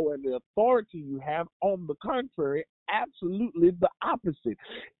the power and the authority you have. On the contrary, absolutely the opposite.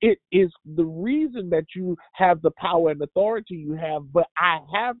 It is the reason that you have the power and authority you have, but I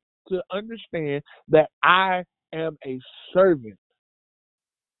have to understand that I am a servant.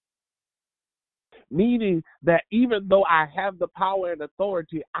 Meaning that even though I have the power and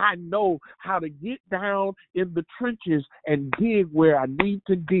authority, I know how to get down in the trenches and dig where I need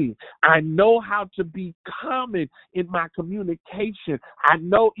to dig. I know how to be common in my communication. I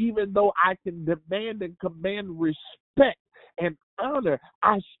know even though I can demand and command respect and honor,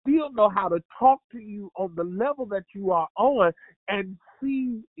 I still know how to talk to you on the level that you are on and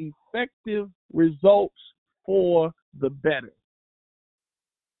see effective results for the better.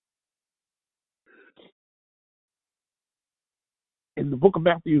 in the book of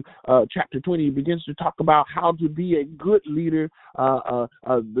Matthew, chapter 20, he begins to talk about how to be a good leader.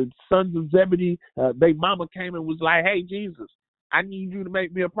 The sons of Zebedee, their mama came and was like, hey, Jesus, I need you to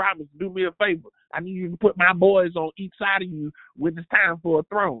make me a promise. Do me a favor. I need you to put my boys on each side of you when it's time for a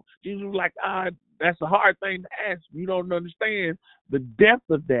throne. Jesus was like, that's a hard thing to ask. You don't understand the depth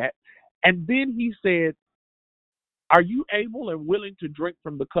of that. And then he said, are you able and willing to drink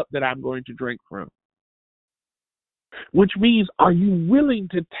from the cup that I'm going to drink from? Which means, are you willing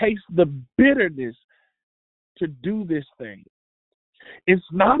to taste the bitterness to do this thing? It's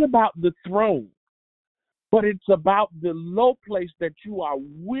not about the throne, but it's about the low place that you are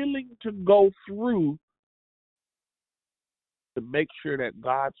willing to go through to make sure that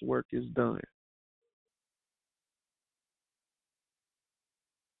God's work is done.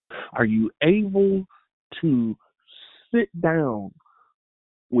 Are you able to sit down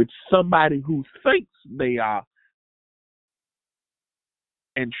with somebody who thinks they are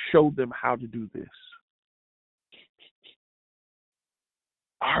and show them how to do this?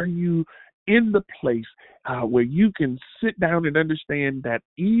 Are you in the place where you can sit down and understand that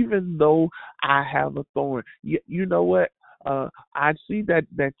even though I have a thorn, you know what? I see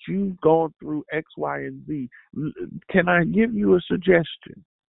that you've gone through X, Y, and Z. Can I give you a suggestion?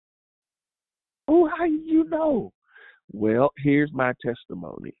 Oh, how do you know? Well, here's my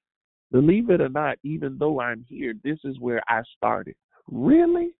testimony. Believe it or not, even though I'm here, this is where I started.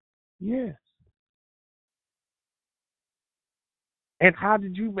 Really? Yes. And how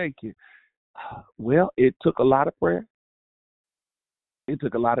did you make it? Well, it took a lot of prayer. It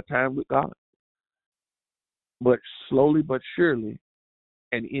took a lot of time with God. But slowly but surely,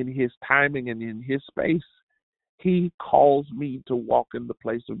 and in his timing and in his space, he calls me to walk in the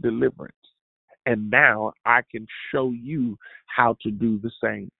place of deliverance. And now I can show you how to do the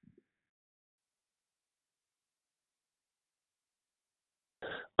same.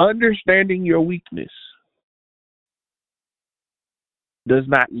 Understanding your weakness does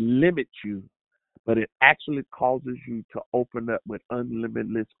not limit you, but it actually causes you to open up with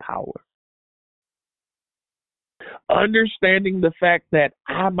unlimited power. Understanding the fact that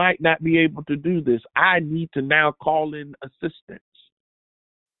I might not be able to do this, I need to now call in assistance.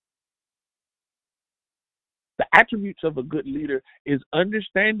 The attributes of a good leader is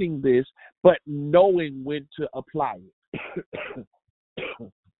understanding this, but knowing when to apply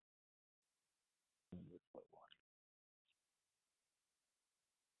it.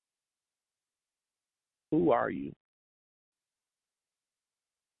 Who are you?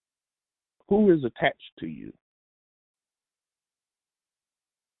 Who is attached to you?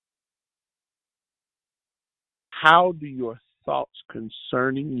 How do your thoughts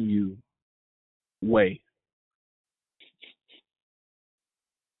concerning you weigh?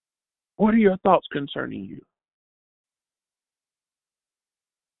 What are your thoughts concerning you?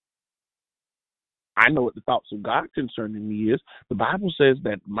 I know what the thoughts of God concerning me is. The Bible says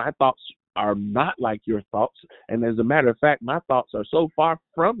that my thoughts are not like your thoughts. And as a matter of fact, my thoughts are so far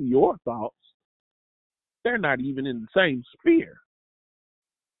from your thoughts, they're not even in the same sphere.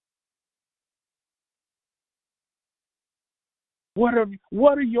 What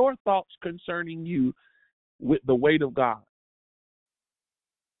are your thoughts concerning you with the weight of God?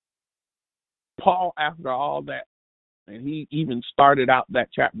 Paul, after all that, and he even started out that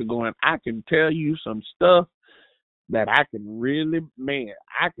chapter going, I can tell you some stuff that I can really,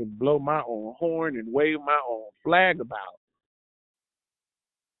 I can blow my own horn and wave my own flag about.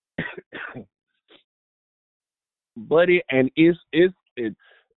 Buddy, and it's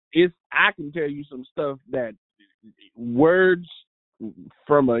I can tell you some stuff that words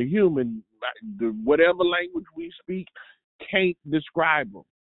from a human, whatever language we speak, can't describe them.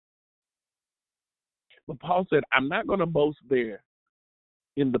 But Paul said, I'm not going to boast there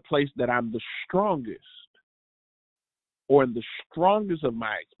in the place that I'm the strongest or in the strongest of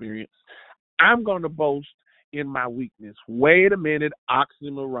my experience. I'm going to boast in my weakness. Wait a minute,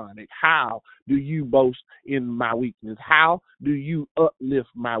 oxymoronic. How do you boast in my weakness? How do you uplift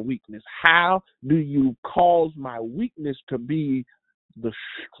my weakness? How do you cause my weakness to be the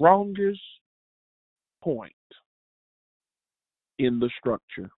strongest point in the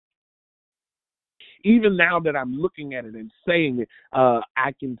structure? Even now that I'm looking at it and saying it,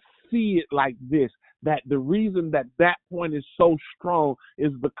 I can see it like this, that the reason that point is so strong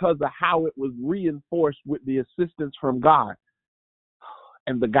is because of how it was reinforced with the assistance from God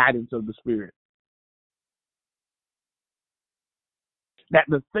and the guidance of the Spirit. That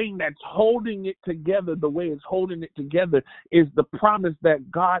the thing that's holding it together, the way it's holding it together, is the promise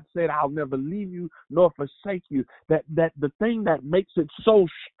that God said, I'll never leave you nor forsake you. That the thing that makes it so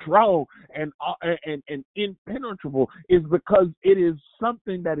strong and impenetrable is because it is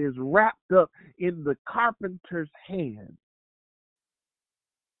something that is wrapped up in the carpenter's hand.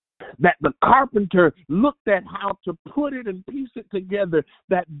 That the carpenter looked at how to put it and piece it together,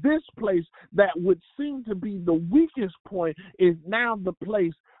 that this place that would seem to be the weakest point is now the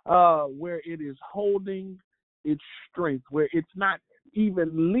place where it is holding its strength, where it's not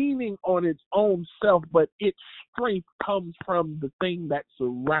even leaning on its own self, but its strength comes from the thing that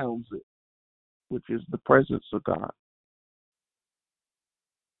surrounds it, which is the presence of God.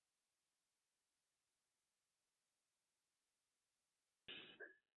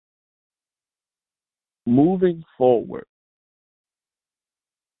 Moving forward,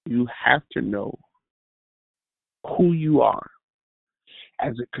 you have to know who you are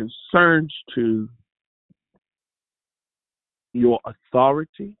as it concerns to your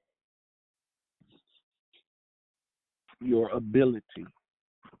authority, your ability.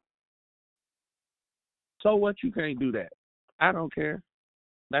 So what? You can't do that. I don't care.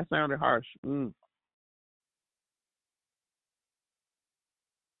 That sounded harsh.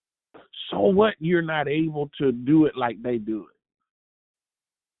 So what? You're not able to do it like they do it.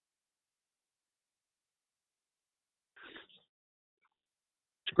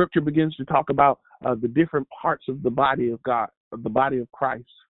 Scripture begins to talk about the different parts of the body of God, of the body of Christ.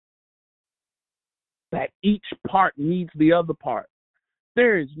 That each part needs the other part.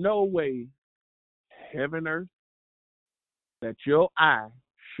 There is no way, heaven, earth, that your eye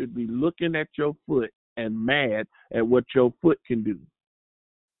should be looking at your foot and mad at what your foot can do.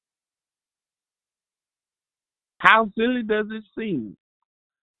 How silly does it seem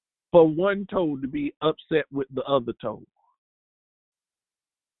for one toe to be upset with the other toe?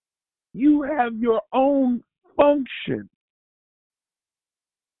 You have your own function.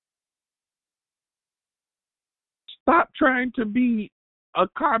 Stop trying to be a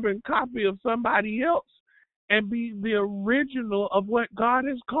carbon copy of somebody else and be the original of what God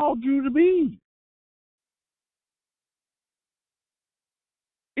has called you to be.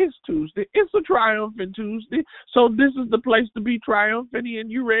 It's Tuesday. It's a triumphant Tuesday. So this is the place to be triumphant in.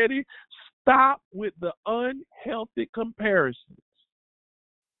 You ready? Stop with the unhealthy comparisons.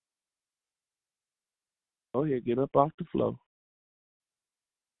 Go ahead, get up off the floor.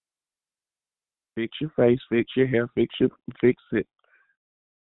 Fix your face, fix your hair, fix it.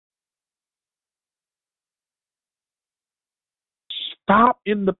 Stop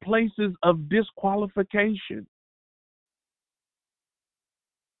in the places of disqualification.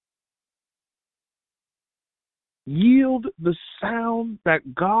 Yield the sound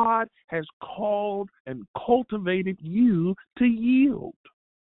that God has called and cultivated you to yield.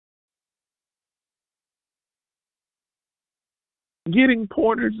 Getting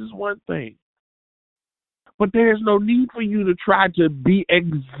pointers is one thing, but there's no need for you to try to be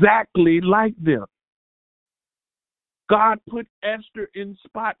exactly like them. God put Esther in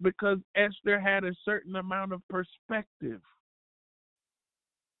spot because Esther had a certain amount of perspective.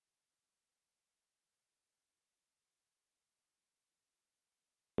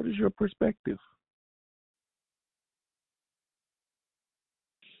 What is your perspective?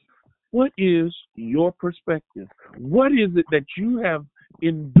 What is your perspective? What is it that you have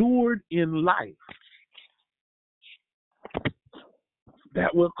endured in life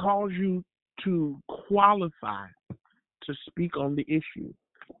that will cause you to qualify to speak on the issue?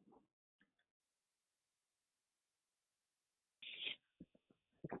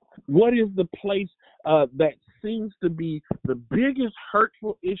 What is the place that seems to be the biggest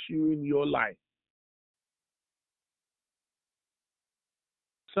hurtful issue in your life?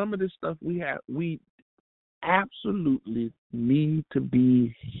 Some of this stuff we absolutely need to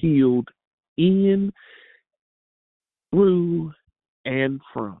be healed in, through, and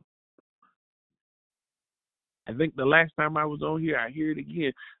from. I think the last time I was on here, I hear it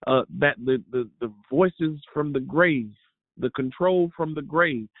again, that the voices from the grave, the control from the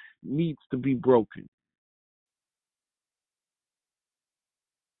grave needs to be broken.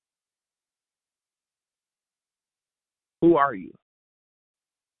 Who are you?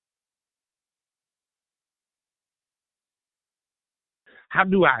 How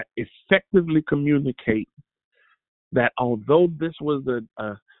do I effectively communicate that although this was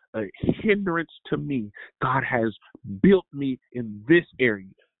a hindrance to me, God has built me in this area?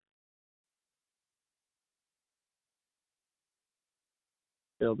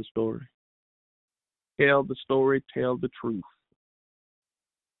 Tell the story. Tell the story. Tell the truth.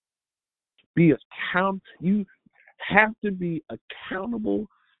 Be accountable. You have to be accountable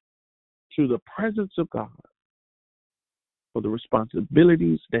to the presence of God for the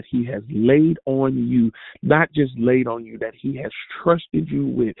responsibilities that He has laid on you, not just laid on you, that He has trusted you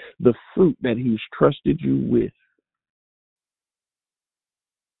with, the fruit that He's trusted you with.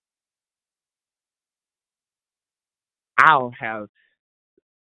 I'll have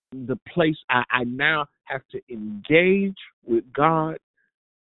the place I now have to engage with God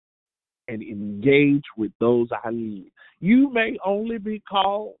and engage with those I lead. You may only be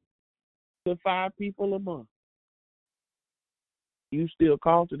called to 5 people a month. You still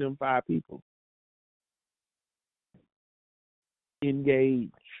call to them 5 people.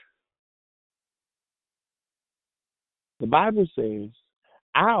 Engage. The Bible says,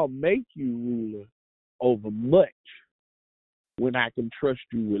 I'll make you ruler over much when I can trust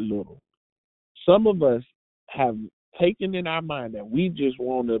you with little. Some of us have taken in our mind that we just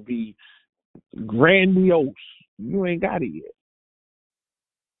want to be grandiose. You ain't got it yet.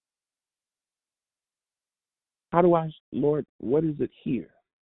 How do I, Lord, what is it here?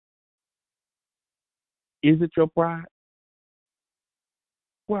 Is it your pride?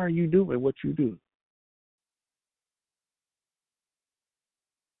 Why are you doing what you do?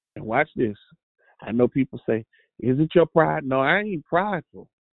 And watch this. I know people say, is it your pride? No, I ain't prideful.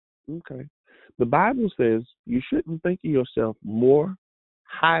 Okay. The Bible says you shouldn't think of yourself more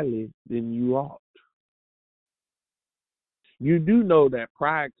highly than you ought. You do know that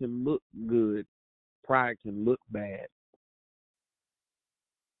pride can look good, pride can look bad.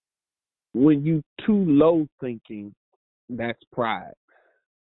 When you too low thinking, that's pride.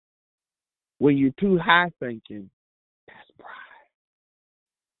 When you're too high thinking, that's pride.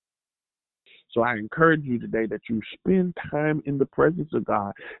 So I encourage you today that you spend time in the presence of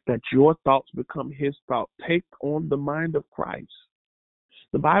God, that your thoughts become His thoughts. Take on the mind of Christ.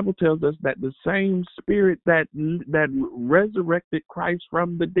 The Bible tells us that the same Spirit that resurrected Christ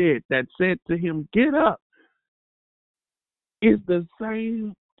from the dead, that said to Him, get up, is the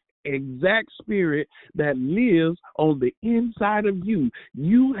same exact Spirit that lives on the inside of you.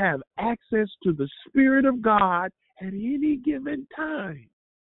 You have access to the Spirit of God at any given time.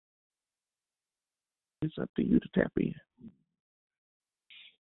 It's up to you to tap in.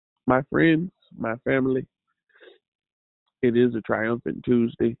 My friends, my family, it is a triumphant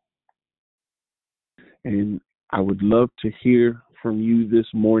Tuesday, and I would love to hear from you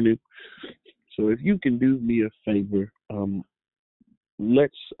this morning. So if you can do me a favor,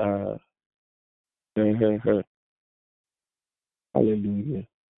 let's hallelujah.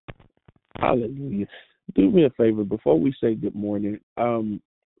 Hallelujah. Do me a favor before we say good morning.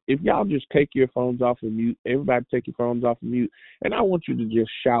 If y'all just take your phones off of mute, everybody take your phones off of mute, and I want you to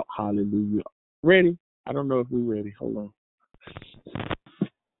just shout hallelujah. Ready? I don't know if we're ready. Hold on.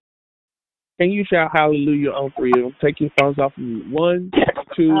 Can you shout hallelujah on 3 of them? Take your phones off of mute. 1,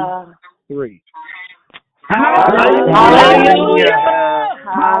 2, 3. Hallelujah.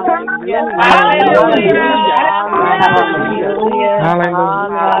 Hallelujah. Hallelujah.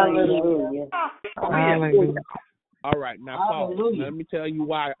 Hallelujah. Hallelujah. All right, now pause. Now, let me tell you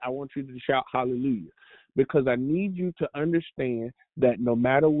why I want you to shout hallelujah. Because I need you to understand that no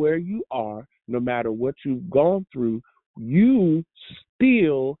matter where you are, no matter what you've gone through, you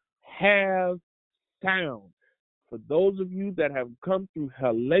still have sound. For those of you that have come through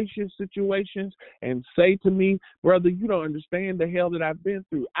hellacious situations and say to me, brother, you don't understand the hell that I've been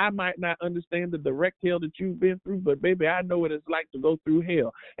through. I might not understand the direct hell that you've been through, but baby, I know what it's like to go through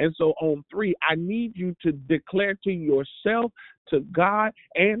hell. And so on 3, I need you to declare to yourself, to God,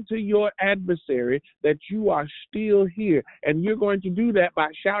 and to your adversary that you are still here. And you're going to do that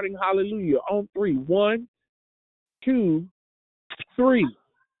by shouting hallelujah on 3. 1, 2, 3.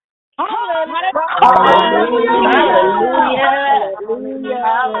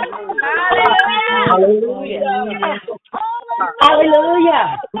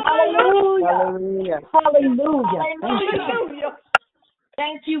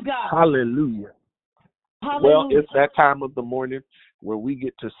 Thank you, God. Hallelujah. Well, it's that time of the morning where we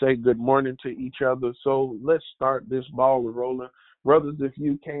get to say good morning to each other. So let's start this ball rolling. Brothers, if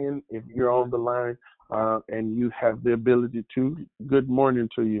you can, if you're on the line and you have the ability to, good morning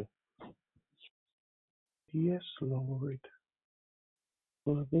to you. Yes, Lord,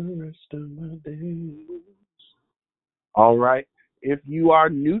 for the rest of my days. All right. If you are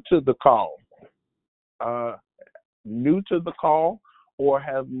new to the call, or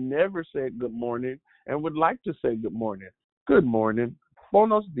have never said good morning and would like to say good morning, good morning.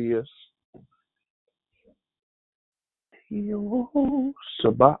 Buenos dias.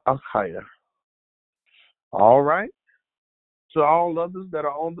 Sabah al-Khayr. All right. to all others that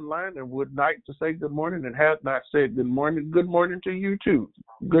are on the line and would like to say good morning and have not said good morning to you too.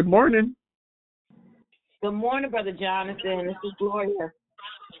 Good morning. Good morning, Brother Jonathan. This is Gloria.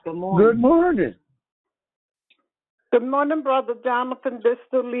 Good morning. Good morning. Good morning, Brother Jonathan. This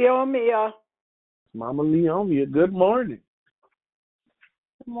is Leomia. Mama Leomia, good morning.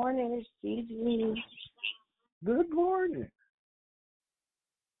 Good morning, it's Gigi. Good morning.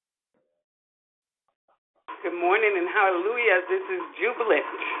 Good morning and hallelujah. This is Jubilant.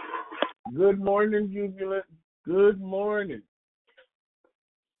 Good morning, Jubilant. Good morning.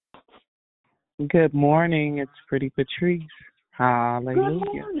 Good morning. It's Pretty Patrice. Hallelujah. Good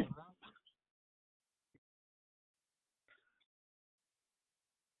morning.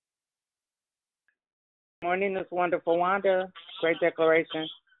 Morning, this wonderful Wanda. Great declaration.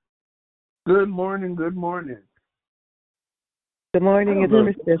 Good morning. Good morning. Good morning.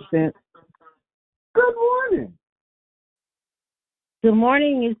 It's Persistent. Good morning. Good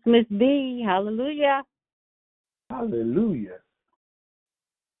morning. It's Miss B. Hallelujah. Hallelujah.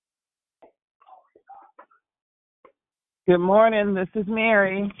 Good morning. This is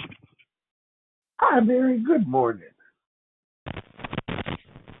Mary. Hi, Mary. Good morning.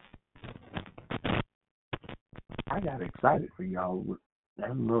 I got excited for y'all. I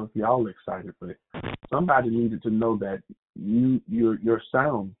don't know if y'all excited, but somebody needed to know that your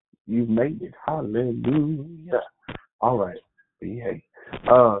sound, you've made it. Hallelujah. All right. Hey.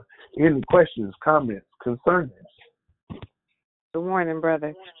 Any questions, comments, concerns? Good morning,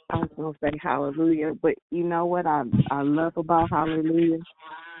 brother. I was going to say hallelujah, but you know what I love about hallelujah?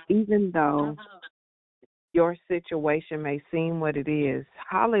 Even though your situation may seem what it is,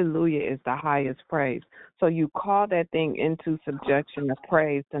 hallelujah is the highest praise. So you call that thing into subjection of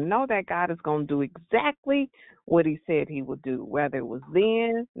praise to know that God is going to do exactly what he said he would do, whether it was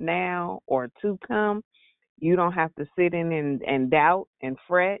then, now, or to come. You don't have to sit in and doubt and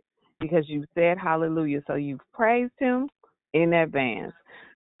fret because you said hallelujah. So you've praised him in advance.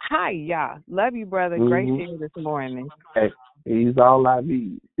 Hi, yeah. Love you, brother. Great share this morning. Hey, he's all I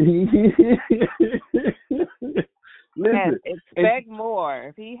need. Listen, expect more.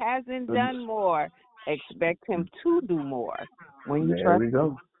 If he hasn't done more, expect him to do more. When you there we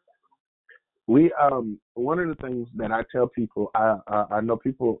go. We one of the things that I tell people, I know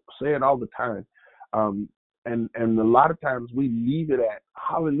people say it all the time, and a lot of times we leave it at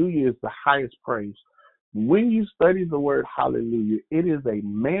hallelujah is the highest praise. When you study the word hallelujah, it is a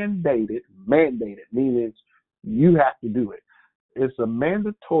mandated, meaning you have to do it. It's a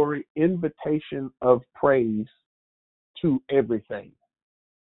mandatory invitation of praise to everything.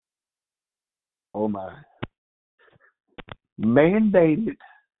 Oh my. Mandated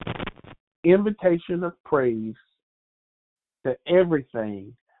invitation of praise to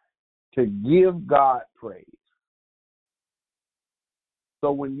everything to give God praise.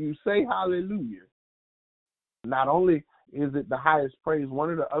 So when you say hallelujah, not only is it the highest praise,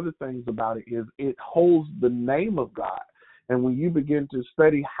 one of the other things about it is it holds the name of God. And when you begin to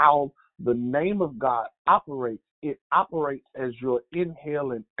study how the name of God operates, it operates as your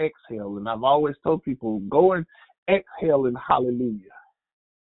inhale and exhale. And I've always told people, go and exhale in hallelujah.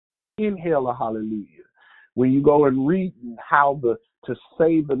 Inhale a hallelujah. When you go and read how to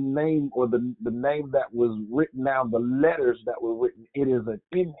say the name or the name that was written down, the letters that were written, it is an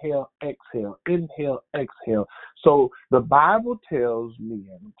inhale, exhale. So the Bible tells me,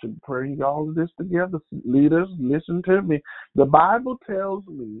 and to bring all of this together, leaders, listen to me. The Bible tells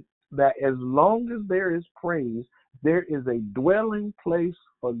me that as long as there is praise, there is a dwelling place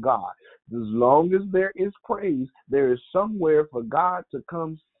for God. As long as there is praise, there is somewhere for God to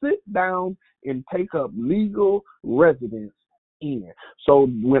come sit down and take up legal residence in. So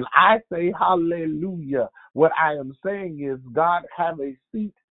when I say hallelujah, what I am saying is God have a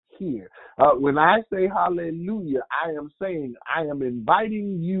seat here. When I say hallelujah, I am saying I am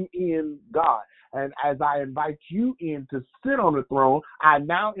inviting you in, God. And as I invite you in to sit on the throne, I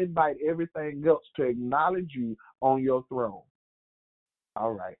now invite everything else to acknowledge you on your throne.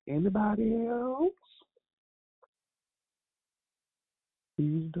 All right. Anybody else?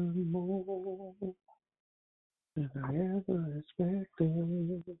 He's done more than I ever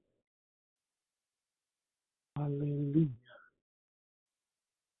expected. Hallelujah.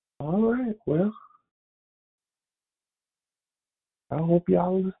 All right. Well, I hope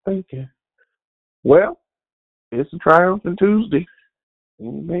y'all is thinking. Well, it's a triumphant Tuesday.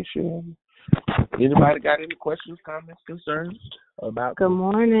 Make sure. Anybody got any questions, comments, concerns about? Good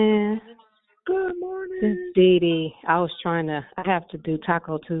morning. Good morning. This is Dee Dee. I have to do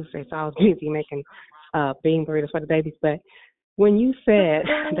Taco Tuesday, so I was busy making bean burritos for the babies. But when you said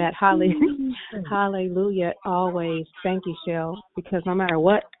that hallelujah always, thank you, Shell, because no matter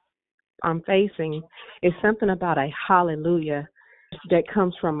what I'm facing, it's something about a hallelujah that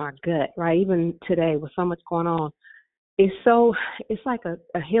comes from my gut, right? Even today with so much going on, it's like a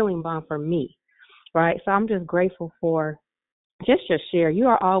healing balm for me, right? So I'm just grateful for just your share. You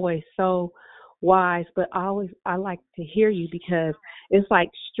are always so wise, but I like to hear you because it's like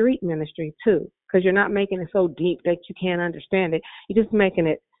street ministry too, because you're not making it so deep that you can't understand it. You're just making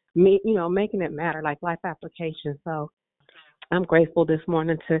it making it matter, like life application. So I'm grateful this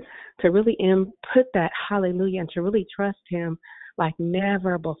morning to really input that hallelujah and to really trust him like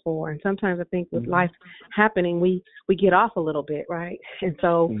never before. And sometimes I think with life happening, we get off a little bit, right? And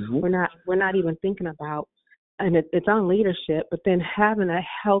so we're not even thinking about, and it's on leadership, but then having a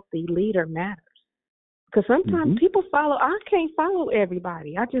healthy leader matters. Because sometimes people follow, I can't follow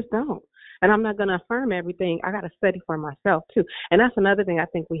everybody. I just don't. And I'm not going to affirm everything. I got to study for myself too. And that's another thing I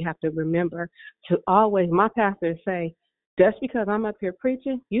think we have to remember to always, my pastor say, just because I'm up here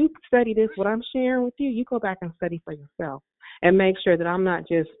preaching, you study this, what I'm sharing with you, you go back and study for yourself and make sure that I'm not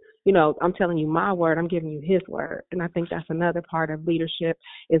just, I'm telling you my word, I'm giving you his word. And I think that's another part of leadership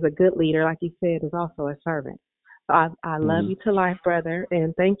is a good leader, like you said, is also a servant. So I love you to life, brother,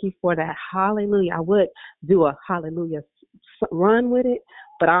 and thank you for that hallelujah. I would do a hallelujah run with it,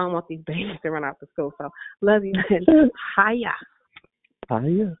 but I don't want these babies to run out to school. So love you and hiya.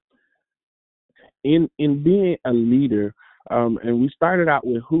 Hiya. In being a leader, and we started out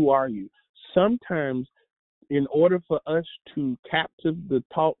with who are you? Sometimes in order for us to capture the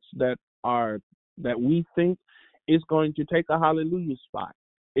thoughts that we think, it's going to take a hallelujah spot.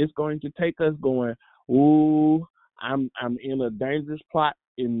 It's going to take us going, ooh, I'm in a dangerous plot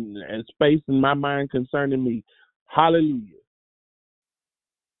in a space in my mind concerning me. Hallelujah.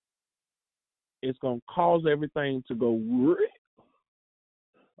 It's going to cause everything to go,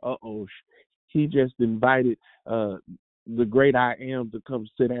 uh-oh, he just invited the great I am to come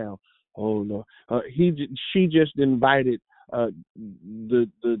sit down. Oh no, she just invited the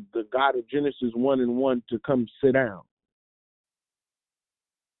God of Genesis 1:1 to come sit down.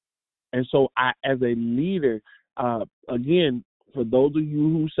 And so I, as a leader, again, for those of you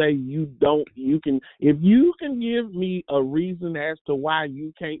who say if you can give me a reason as to why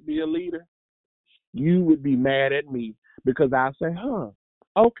you can't be a leader, you would be mad at me because I say,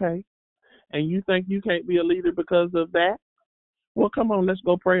 okay. And you think you can't be a leader because of that? Well, come on, let's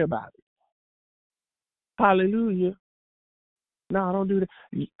go pray about it. Hallelujah. No, don't do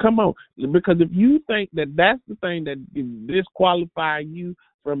that. Come on. Because if you think that that's the thing that disqualify you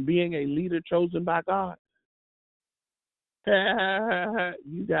from being a leader chosen by God,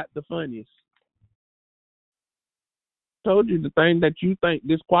 you got the funniest. Told you the thing that you think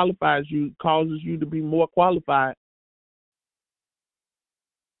disqualifies you causes you to be more qualified.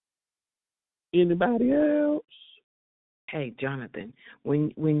 Anybody else? Hey, Jonathan,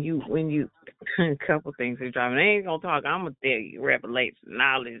 when you a couple things are dropping. I ain't gonna talk. I'm gonna tell you revelation,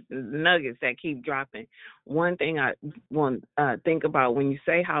 knowledge, nuggets that keep dropping. One thing I want think about when you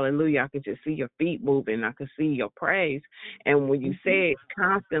say hallelujah, I could just see your feet moving. I could see your praise, and when you say it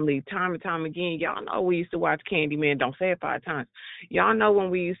constantly, time and time again, y'all know we used to watch Candyman. Don't say it 5 times. Y'all know when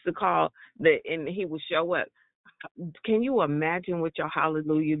we used to call and he would show up. Can you imagine what your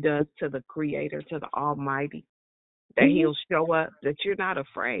hallelujah does to the Creator, to the Almighty? That he'll show up, that you're not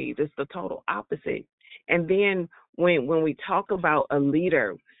afraid. It's the total opposite. And then when we talk about a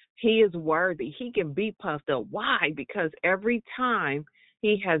leader, he is worthy. He can be puffed up. Why? Because every time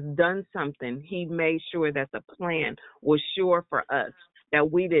he has done something, he made sure that the plan was sure for us,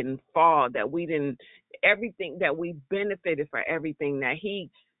 that we didn't fall, that we didn't, everything, that we benefited for everything, that he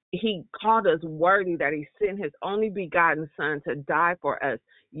called us worthy, that he sent his only begotten son to die for us.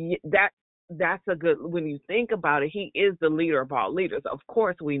 That's a good, when you think about it, he is the leader of all leaders. Of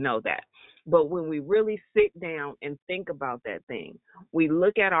course, we know that. But when we really sit down and think about that thing, we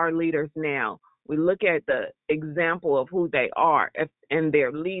look at our leaders now, we look at the example of who they are and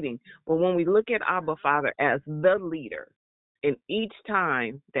they're leading. But when we look at Abba Father as the leader, and each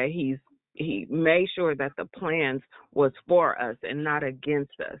time that he made sure that the plans was for us and not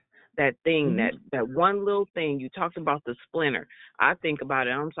against us, that thing, that one little thing, you talked about the splinter. I think about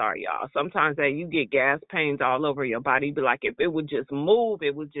it, I'm sorry, y'all. Sometimes that you get gas pains all over your body. You be like, if it would just move,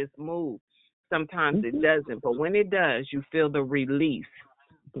 it would just move. Sometimes it doesn't. But when it does, you feel the release.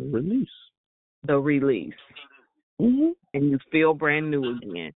 The release. And you feel brand new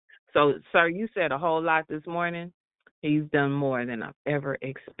again. So, sir, you said a whole lot this morning. He's done more than I've ever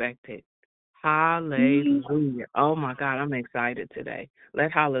expected. Hallelujah. Oh, my God, I'm excited today.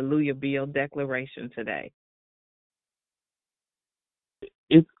 Let hallelujah be your declaration today.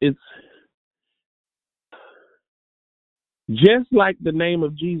 it's just like the name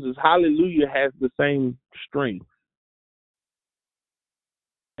of Jesus. Hallelujah has the same strength.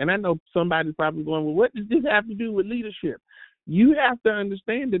 And I know somebody's probably going, well, what does this have to do with leadership? You have to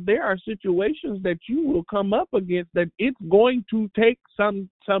understand that there are situations that you will come up against that it's going to take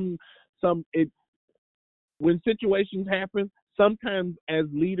when situations happen, sometimes as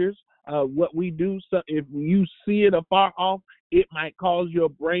leaders, what we do, so if you see it afar off, it might cause your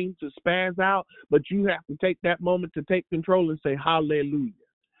brain to spaz out, but you have to take that moment to take control and say, hallelujah.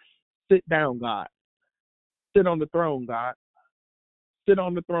 Sit down, God. Sit on the throne, God. Sit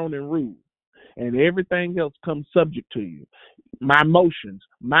on the throne and rule. And everything else comes subject to you. My emotions,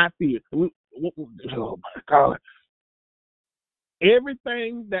 my fear. Oh, my God.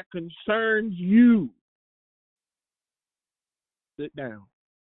 Everything that concerns you, sit down.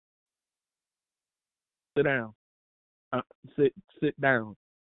 Sit down. Sit down.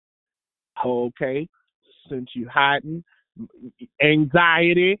 Okay. Since you hiding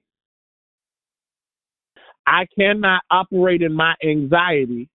anxiety, I cannot operate in my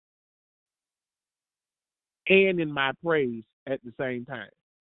anxiety and in my praise at the same time.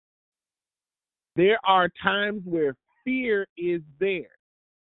 There are times where fear is there,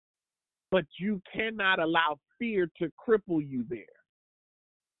 but you cannot allow fear to cripple you there.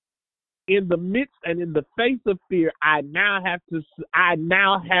 In the midst and in the face of fear, I now have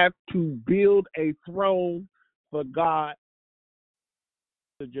to build a throne for God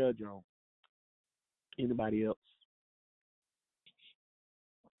to judge on. Anybody else?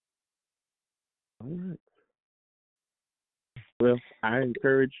 All right. Well, I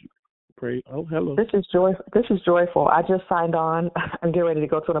encourage you. Pray. Oh, hello. This is joyful. I just signed on. I'm getting ready to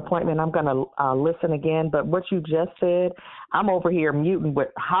go to an appointment. I'm going to listen again. But what you just said, I'm over here muting with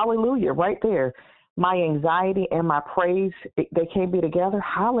hallelujah right there. My anxiety and my praise, they can't be together.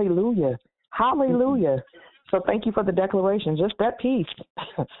 Hallelujah. Hallelujah. So thank you for the declaration. Just that piece.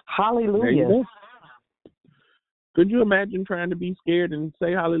 Hallelujah. There you go. Could you imagine trying to be scared and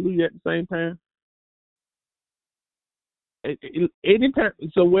say hallelujah at the same time? Anytime,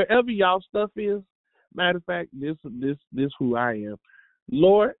 so wherever y'all stuff is, matter of fact, this who I am.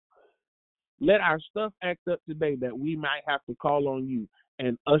 Lord, let our stuff act up today that we might have to call on you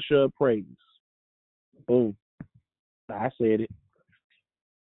and usher praise. Boom. I said it.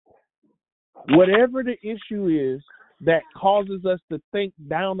 Whatever the issue is that causes us to think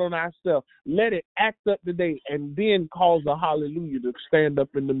down on ourselves, let it act up today and then cause a hallelujah to stand up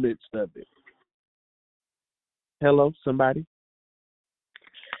in the midst of it. Hello, somebody?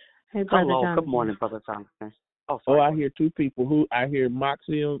 Hey, Brother Hello, Jonathan. good morning, Brother Jonathan. I hear two people. I hear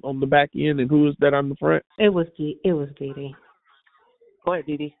Moxie on the back end, and who is that on the front? It was Dee Dee. Go ahead,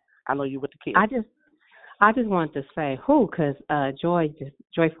 Dee Dee. I know you with the kids. I just wanted to say because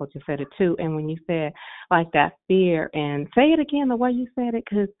Joyful just said it too. And when you said like that fear, and say it again the way you said it,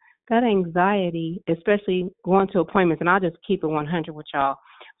 because that anxiety, especially going to appointments, and I'll just keep it 100 with y'all.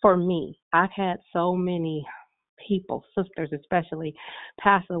 For me, I've had so many people, sisters especially,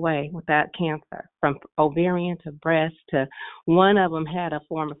 pass away with that cancer, from ovarian to breast to one of them had a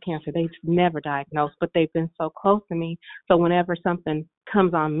form of cancer. They've never diagnosed, but they've been so close to me. So whenever something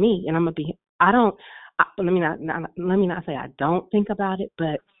comes on me, and let me not say I don't think about it,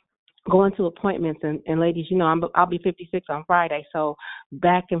 but going to appointments and ladies, I'll be 56 on Friday, so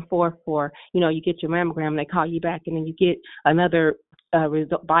back and forth for, you get your mammogram, they call you back, and then you get another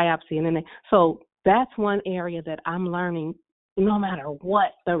biopsy, and then so that's one area that I'm learning. No matter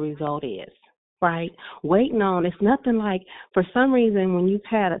what the result is, right? Waiting on, it's nothing like, for some reason, when you've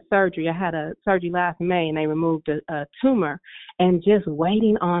had a surgery, I had a surgery last May, and they removed a tumor, and just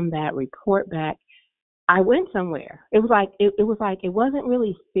waiting on that report back. I went somewhere. It was like it wasn't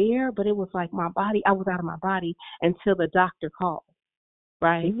really fear, but it was like my body. I was out of my body until the doctor called,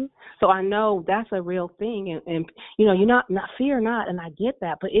 right? Mm-hmm. So I know that's a real thing, and you're not fear not, and I get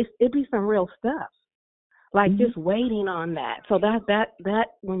that, but it be some real stuff, like just waiting on that. So that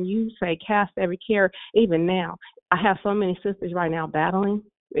when you say cast every care, even now, I have so many sisters right now battling.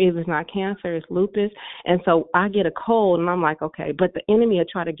 If it's not cancer, it's lupus. And so I get a cold and I'm like, okay, but the enemy will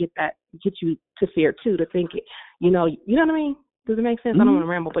try to get you to fear too, to think it, you know what I mean? Does it make sense? I don't want to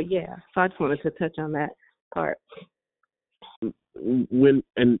ramble, but yeah. So I just wanted to touch on that part.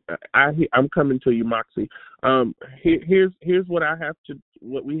 I'm coming to you, Moxie. Here's what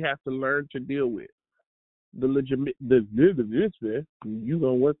we have to learn to deal with. You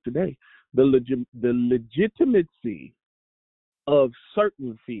gonna work today. The legitimacy of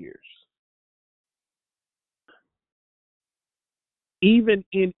certain fears, even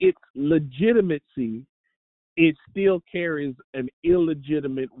in its legitimacy, it still carries an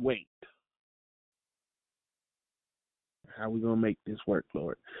illegitimate weight. How are we going to make this work,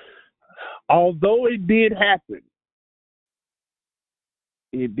 Lord? Although it did happen,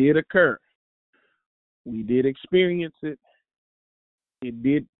 it did occur. We did experience it. It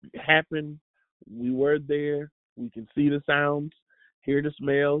did happen. We were there. We can see the sounds, hear the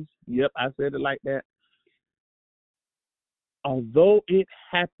smells. Yep, I said it like that. Although it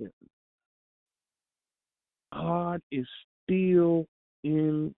happened, God is still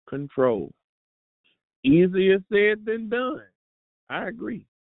in control. Easier said than done. I agree.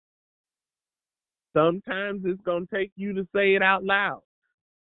 Sometimes it's going to take you to say it out loud.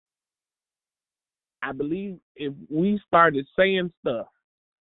 I believe if we started saying stuff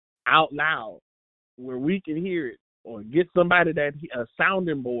out loud where we can hear it, or get somebody that a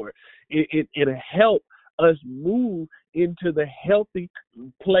sounding board, it'll help us move into the healthy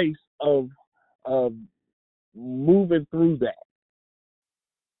place of moving through that.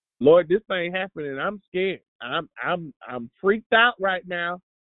 Lord, this thing happening. I'm scared. I'm freaked out right now,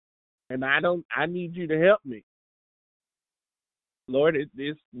 and I need you to help me. Lord,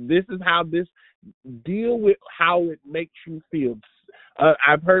 this is how this deal with how it makes you feel.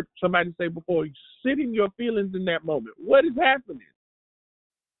 I've heard somebody say before, sit in your feelings in that moment. What is happening?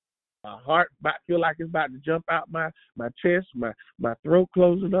 My heart feel like it's about to jump out my chest, my throat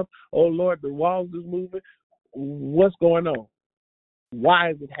closing up. Oh, Lord, the walls is moving. What's going on?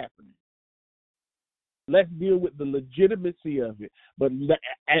 Why is it happening? Let's deal with the legitimacy of it. But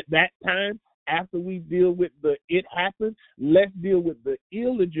at that time, after we deal with the it happened, let's deal with the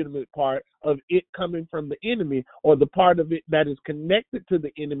illegitimate part of it coming from the enemy, or the part of it that is connected to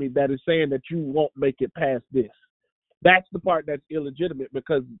the enemy that is saying that you won't make it past this. That's the part that's illegitimate,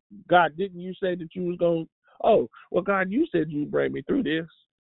 because God, didn't you say that you was going, oh, well, God, you said you'd bring me through this.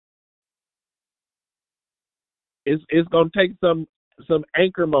 It's going to take some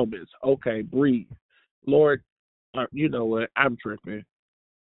anchor moments. Okay, breathe. Lord, you know what? I'm tripping.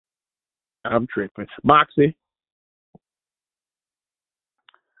 Moxie.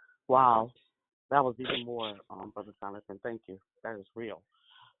 Wow. That was even more, Brother Jonathan. Thank you. That is real.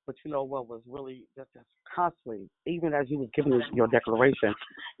 But you know what was really just constantly, even as you was giving your declaration,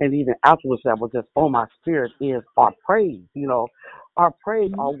 and even afterwards, that was just on my spirit, is our praise. You know, our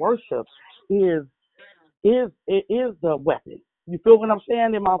praise, our worship is the weapon. You feel what I'm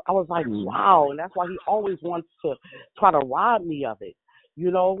saying? I was like, wow, and that's why he always wants to try to rob me of it. You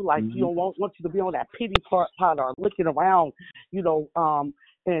know, like you don't want you to be on that pity part or looking around, you know,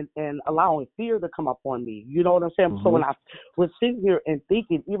 and allowing fear to come up on me. You know what I'm saying? So when I was sitting here and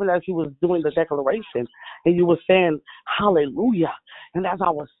thinking, even as you was doing the declaration and you were saying hallelujah, and as I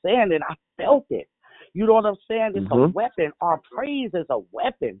was saying it, I felt it. You know what I'm saying? It's a weapon. Our praise is a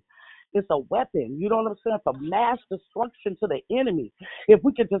weapon. It's a weapon. You know what I'm saying? It's a mass destruction to the enemy. If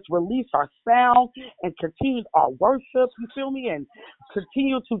we could just release our sound and continue our worship, you feel me? And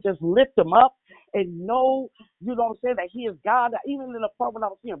continue to just lift him up and know, you know what I'm saying, that he is God. Even in the part when I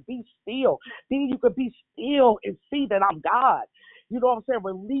was saying, be still. Then you could be still and see that I'm God. You know what I'm saying?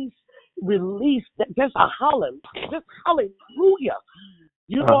 Release just a hallelujah.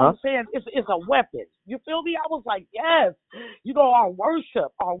 You know what I'm saying? It's a weapon. You feel me? I was like, yes. You know, our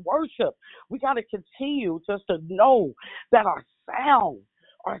worship. We got to continue just to know that our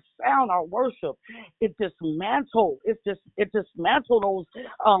worship, it dismantle those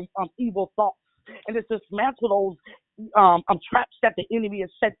evil thoughts, and it dismantle those traps that the enemy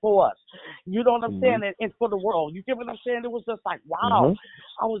has set for us. You know what I'm saying? And for the world. You get what I'm saying? It was just like, wow.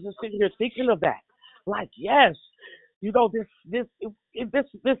 I was just sitting here thinking of that. Like, yes. You know, this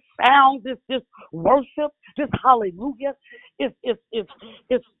sound, this worship, this hallelujah, it's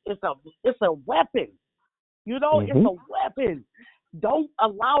a weapon. You know, it's a weapon. Don't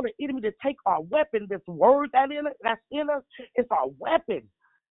allow the enemy to take our weapon. This word that's in us, it's our weapon.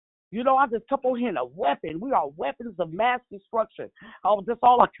 You know, I just come on here, a weapon. We are weapons of mass destruction. Oh, that's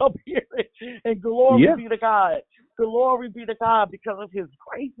all I come here. And glory be to God. Glory be to God because of his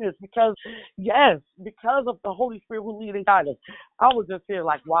greatness. Because of the Holy Spirit who lead and guide us. I was just here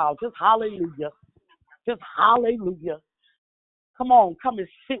like, wow, just hallelujah. Just hallelujah. Come on, come and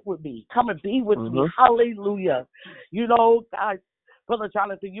sit with me. Come and be with me. Hallelujah. You know, God, Brother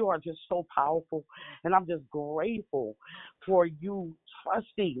Jonathan, you are just so powerful. And I'm just grateful for you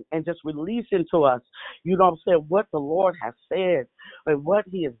trusting and just releasing to us, you know what I'm saying, what the Lord has said and what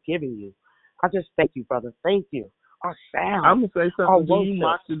he is giving you. I just thank you, brother. Thank you. Our sound. I'm going to say something to you,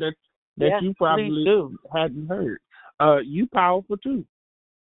 Moxie, that you probably hadn't heard. You powerful too.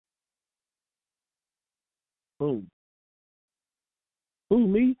 Who,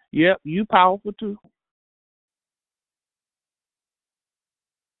 me? Yep, you powerful too.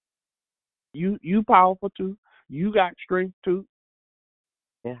 You powerful too. You got strength too.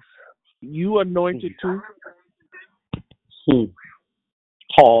 Yes. You anointed too.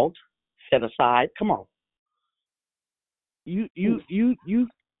 Called, set aside. Come on. You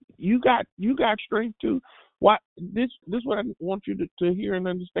got strength too. Why this what I want you to hear and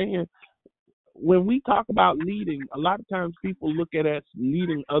understand. When we talk about leading, a lot of times people look at us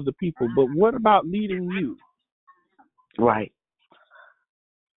leading other people, but what about leading you? Right.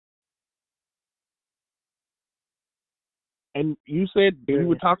 And you said you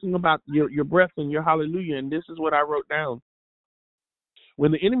were talking about your breath and your hallelujah, and this is what I wrote down.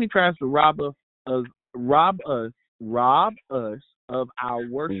 When the enemy tries to rob us of our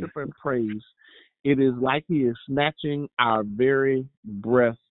worship and praise, it is like he is snatching our very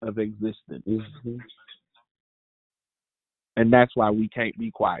breath of existence. Mm-hmm. And that's why we can't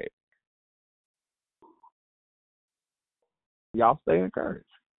be quiet. Y'all stay encouraged.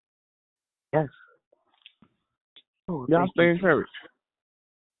 Yes. Oh, y'all stay encouraged.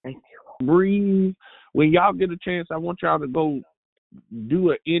 Thank you. Breathe. When y'all get a chance, I want y'all to go do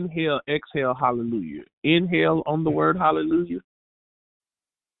an inhale, exhale, hallelujah. Inhale on the word hallelujah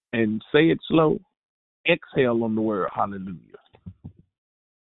and say it slow. Exhale on the word hallelujah.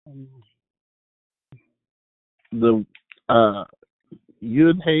 The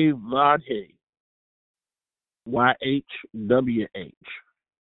Yud Hey Vod Hey, YHWH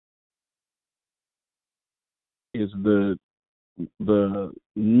is the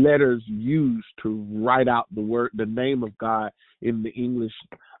letters used to write out the name of God in the English.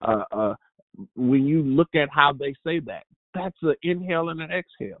 When you look at how they say that, that's an inhale and an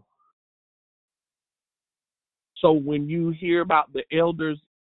exhale. So when you hear about the elders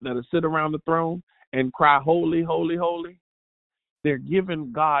that sit around the throne and cry, holy, holy, holy, they're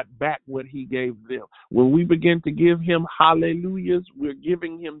giving God back what he gave them. When we begin to give him hallelujahs, we're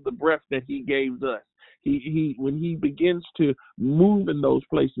giving him the breath that he gave us. He when he begins to move in those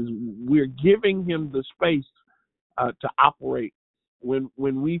places, we're giving him the space to operate. When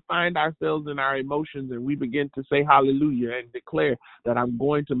we find ourselves in our emotions and we begin to say hallelujah and declare that I'm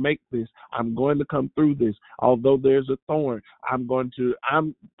going to make this, I'm going to come through this, although there's a thorn,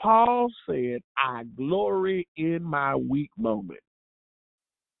 Paul said, I glory in my weak moment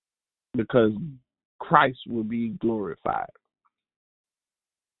because Christ will be glorified.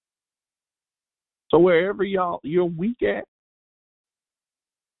 So wherever you're weak at,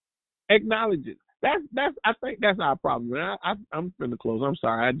 acknowledge it. I think that's our problem. I'm finna close. I'm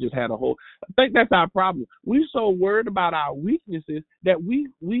sorry. I just had I think that's our problem. We're so worried about our weaknesses that we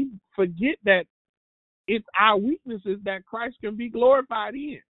forget that it's our weaknesses that Christ can be glorified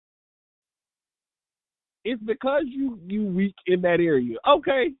in. It's because you weak in that area.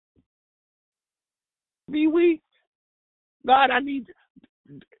 Okay. Be weak. God, I need you.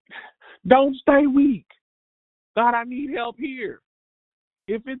 Don't stay weak. God, I need help here.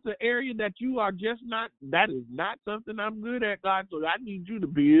 If it's an area that you are just not, that is not something I'm good at, God, so I need you to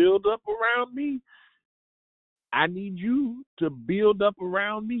build up around me. I need you to build up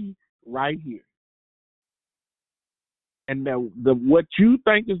around me right here. And what you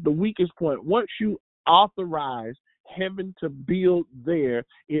think is the weakest point, once you authorize heaven to build there,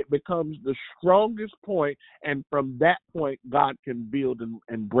 it becomes the strongest point, and from that point, God can build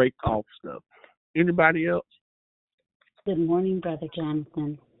and break off stuff. Anybody else? Good morning, Brother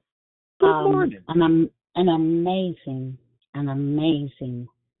Jonathan. Good morning. An amazing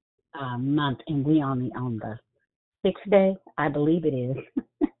month, and we only on the 6th day, I believe it is.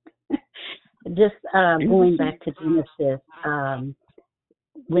 Just going back to Genesis,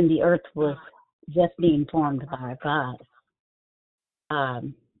 when the earth was just being formed by God,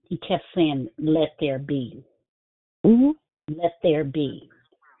 he kept saying, let there be. Mm-hmm. Let there be.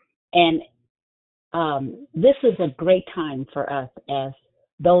 And this is a great time for us as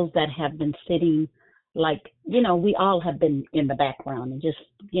those that have been sitting, we all have been in the background and just,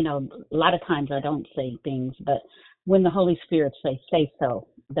 a lot of times I don't say things, but when the Holy Spirit say so,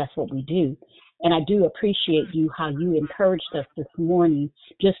 that's what we do. And I do appreciate you, how you encouraged us this morning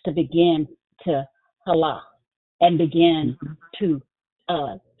just to begin to halah and begin to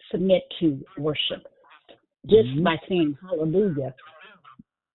submit to worship just by saying hallelujah.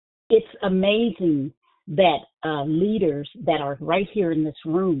 It's amazing that leaders that are right here in this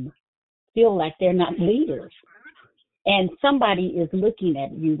room feel like they're not leaders. And somebody is looking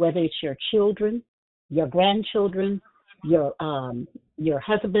at you, whether it's your children, your grandchildren, your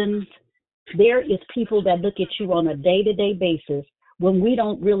husbands. There is people that look at you on a day-to-day basis when we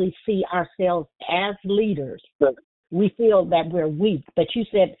don't really see ourselves as leaders. We feel that we're weak. But you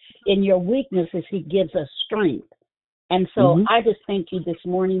said in your weaknesses, he gives us strength. And so I just thank you this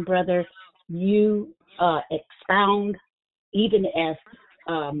morning, brother, you expound, even as,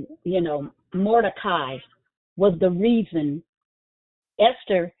 Mordecai was the reason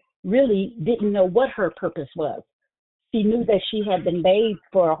Esther really didn't know what her purpose was. She knew that she had been bathed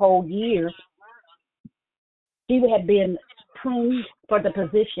for a whole year. She had been pruned for the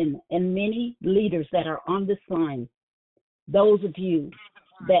position, and many leaders that are on this line, those of you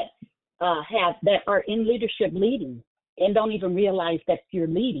that that are in leadership leading and don't even realize that you're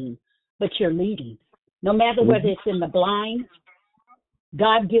leading, but you're leading. No matter whether it's in the blind,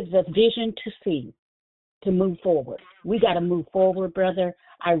 God gives us vision to see, to move forward. We got to move forward, brother.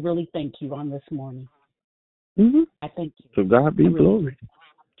 I really thank you on this morning. I thank you. To God be glory.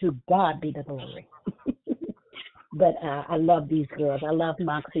 To God be the glory. But I love these girls. I love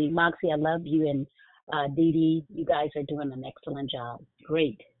Moxie. Moxie, I love you. And Dee Dee, you guys are doing an excellent job.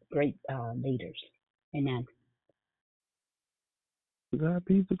 Great leaders. Amen. To God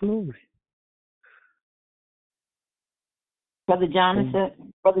be the glory. Brother Jonathan,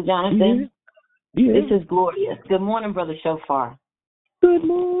 Yeah. This is glorious. Good morning, Brother Shofar. Good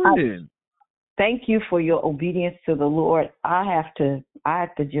morning. Thank you for your obedience to the Lord. I have to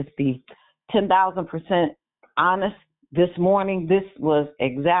just be 10,000% honest. This morning, this was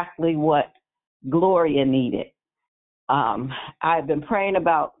exactly what Gloria needed. I've been praying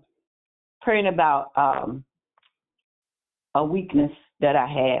about a weakness that I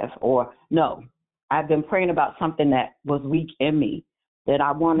have, or no, I've been praying about something that was weak in me that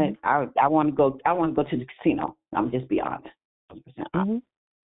I wanted. I want to go to the casino. I'm just be honest.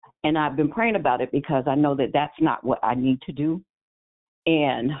 And I've been praying about it because I know that that's not what I need to do.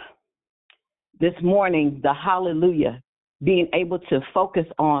 And this morning, the hallelujah, being able to focus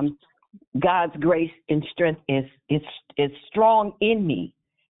on God's grace and strength is strong in me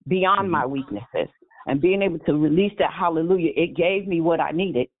beyond my weaknesses. And being able to release that hallelujah, it gave me what I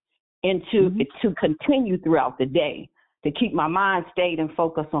needed to continue throughout the day, to keep my mind stayed and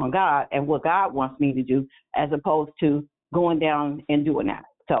focused on God and what God wants me to do, as opposed to going down and doing that.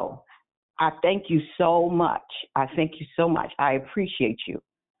 So I thank you so much. I thank you so much. I appreciate you.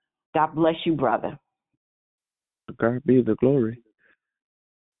 God bless you, brother. To God be the glory.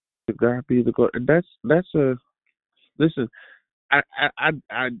 To God be the glory. Listen,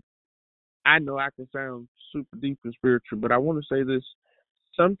 I know I can sound super deep and spiritual, but I want to say this.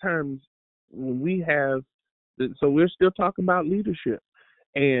 Sometimes when we have, so we're still talking about leadership,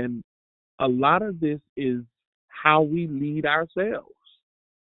 and a lot of this is how we lead ourselves.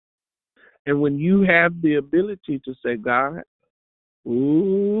 And when you have the ability to say, God,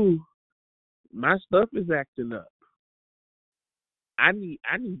 ooh, my stuff is acting up. I need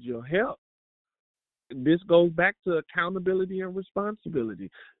your help. This goes back to accountability and responsibility.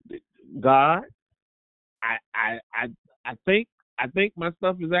 God, I think my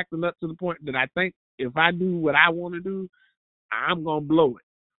stuff is acting up to the point that I think if I do what I want to do, I'm gonna blow it.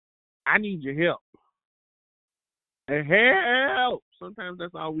 I need your help. And help. Sometimes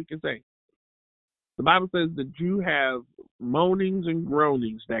that's all we can say. The Bible says that you have moanings and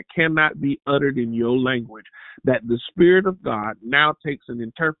groanings that cannot be uttered in your language, that the Spirit of God now takes and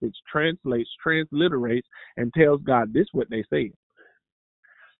interprets, translates, transliterates, and tells God, this is what they say.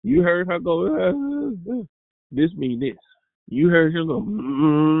 You heard her go, this mean this. You heard him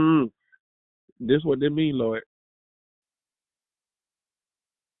go, this is what they mean, Lord.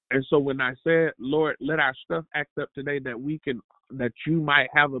 And so when I said, Lord, let our stuff act up today that you might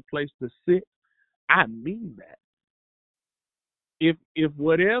have a place to sit, I mean that. If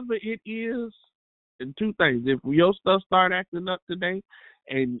whatever it is, and two things, if your stuff start acting up today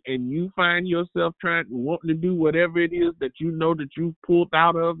and you find yourself wanting to do whatever it is that you know that you pulled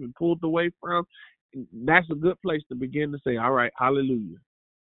out of and pulled away from, that's a good place to begin to say, all right, hallelujah.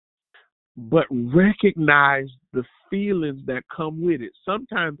 But recognize the feelings that come with it.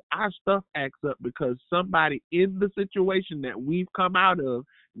 Sometimes our stuff acts up because somebody in the situation that we've come out of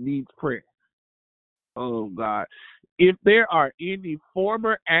needs prayer. Oh, God. If there are any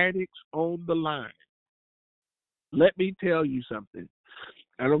former addicts on the line, let me tell you something.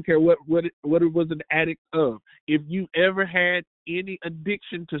 I don't care what it was an addict of. If you ever had any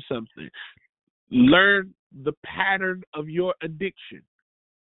addiction to something, learn the pattern of your addiction,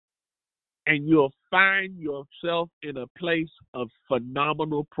 and you'll find yourself in a place of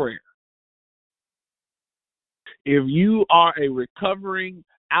phenomenal prayer. If you are a recovering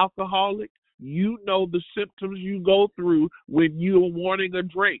alcoholic, you know the symptoms you go through when you're wanting a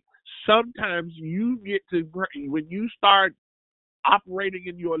drink. Sometimes you get to, when you start operating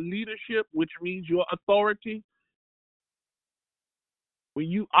in your leadership, which means your authority, when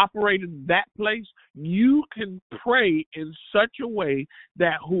you operate in that place, you can pray in such a way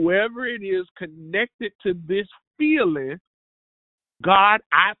that whoever it is connected to this feeling, God,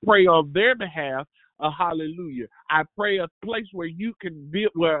 I pray on their behalf, a hallelujah. I pray a place where you can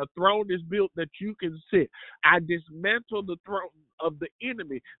build, where a throne is built that you can sit. I dismantle the throne of the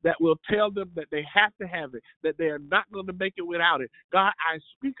enemy that will tell them that they have to have it, that they are not going to make it without it. God, I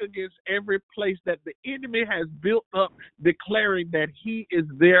speak against every place that the enemy has built up, declaring that he is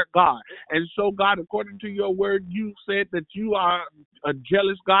their God. And so, God, according to your word, you said that you are a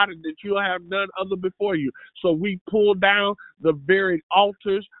jealous God and that you have none other before you. So we pull down the very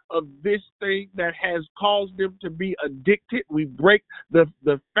altars of this thing that has caused them to be addicted. We break the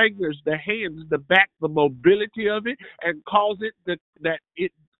fingers, the hands, the back, the mobility of it, and cause it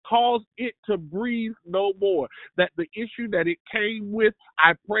cause it to breathe no more. That the issue that it came with,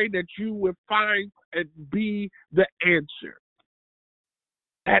 I pray that you would find and be the answer.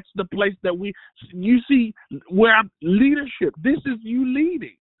 That's the place that you see where leadership. This is you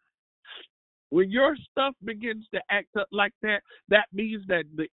leading. When your stuff begins to act up like that, that means that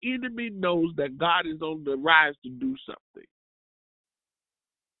the enemy knows that God is on the rise to do something.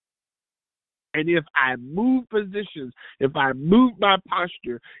 And if I move positions, if I move my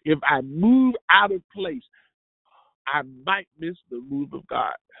posture, if I move out of place, I might miss the move of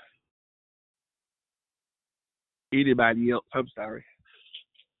God. Anybody else? I'm sorry.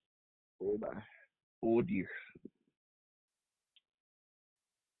 Oh my. Oh dear.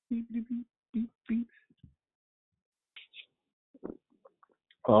 Beep, beep, beep, beep, beep.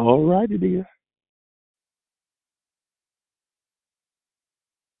 All righty, dear.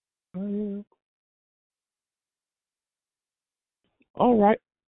 All right.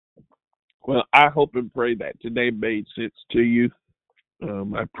 Well, I hope and pray that today made sense to you.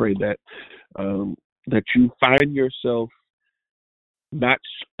 I pray that that you find yourself not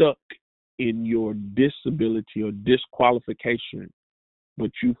stuck in your disability or disqualification,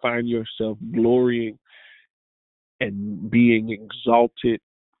 but you find yourself glorying and being exalted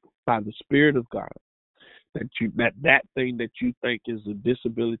by the Spirit of God. That thing that you think is a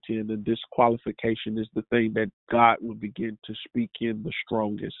disability and a disqualification is the thing that God will begin to speak in the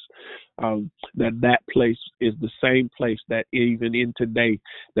strongest. That place is the same place that even in today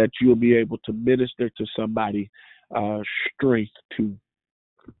that you'll be able to minister to somebody strength to.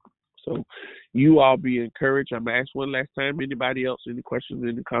 So you all be encouraged. I'm going to ask one last time. Anybody else? Any questions,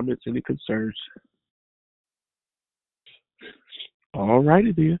 any comments, any concerns? All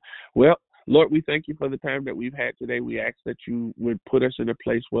righty, then. Well, Lord, we thank you for the time that we've had today. We ask that you would put us in a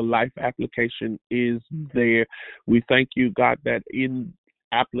place where life application is there. We thank you, God, that in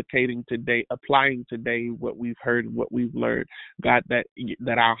applying today what we've heard and what we've learned, God, that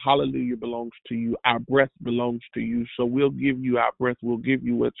our hallelujah belongs to you. Our breath belongs to you. So we'll give you our breath. We'll give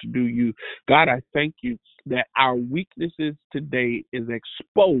you what's due you. God, I thank you that our weaknesses today is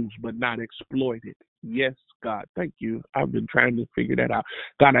exposed but not exploited. Yes, God, thank you. I've been trying to figure that out.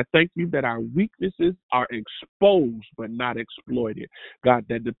 God, I thank you that our weaknesses are exposed but not exploited. God,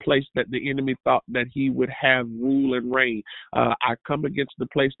 that the place that the enemy thought that he would have rule and reign, I come against the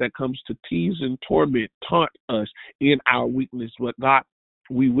place that comes to tease and taunt us in our weakness. But God,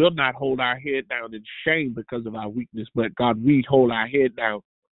 we will not hold our head down in shame because of our weakness, but God, we hold our head down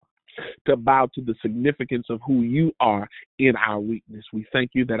to bow to the significance of who you are in our weakness. We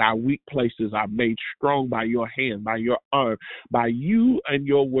thank you that our weak places are made strong by your hand, by your arm, by you and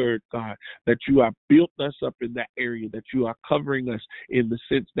your word, God, that you have built us up in that area, that you are covering us in the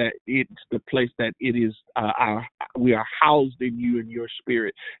sense that it's the place that it is, we are housed in you and your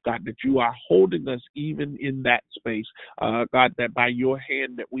spirit, God, that you are holding us even in that space, God, that by your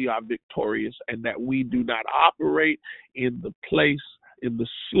hand that we are victorious and that we do not operate in the place, in the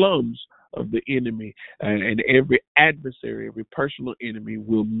slums of the enemy, and every adversary, every personal enemy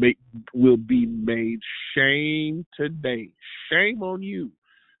will be made shame today. Shame on you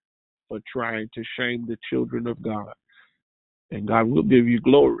for trying to shame the children of God. And God will give you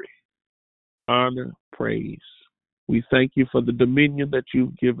glory, honor, praise. We thank you for the dominion that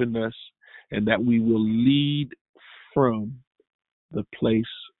you've given us and that we will lead from the place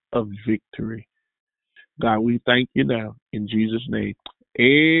of victory. God, we thank you now in Jesus' name.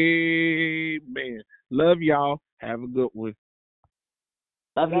 Amen. Love y'all. Have a good one.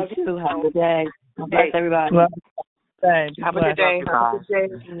 Love you too. Have a good day. God bless everybody. Love you. Have a good day. Have a good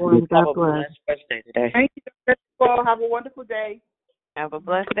day, everyone. God bless. Thank you. Have a wonderful day. Have a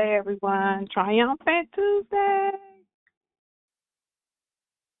blessed day, everyone. Triumphant Tuesday.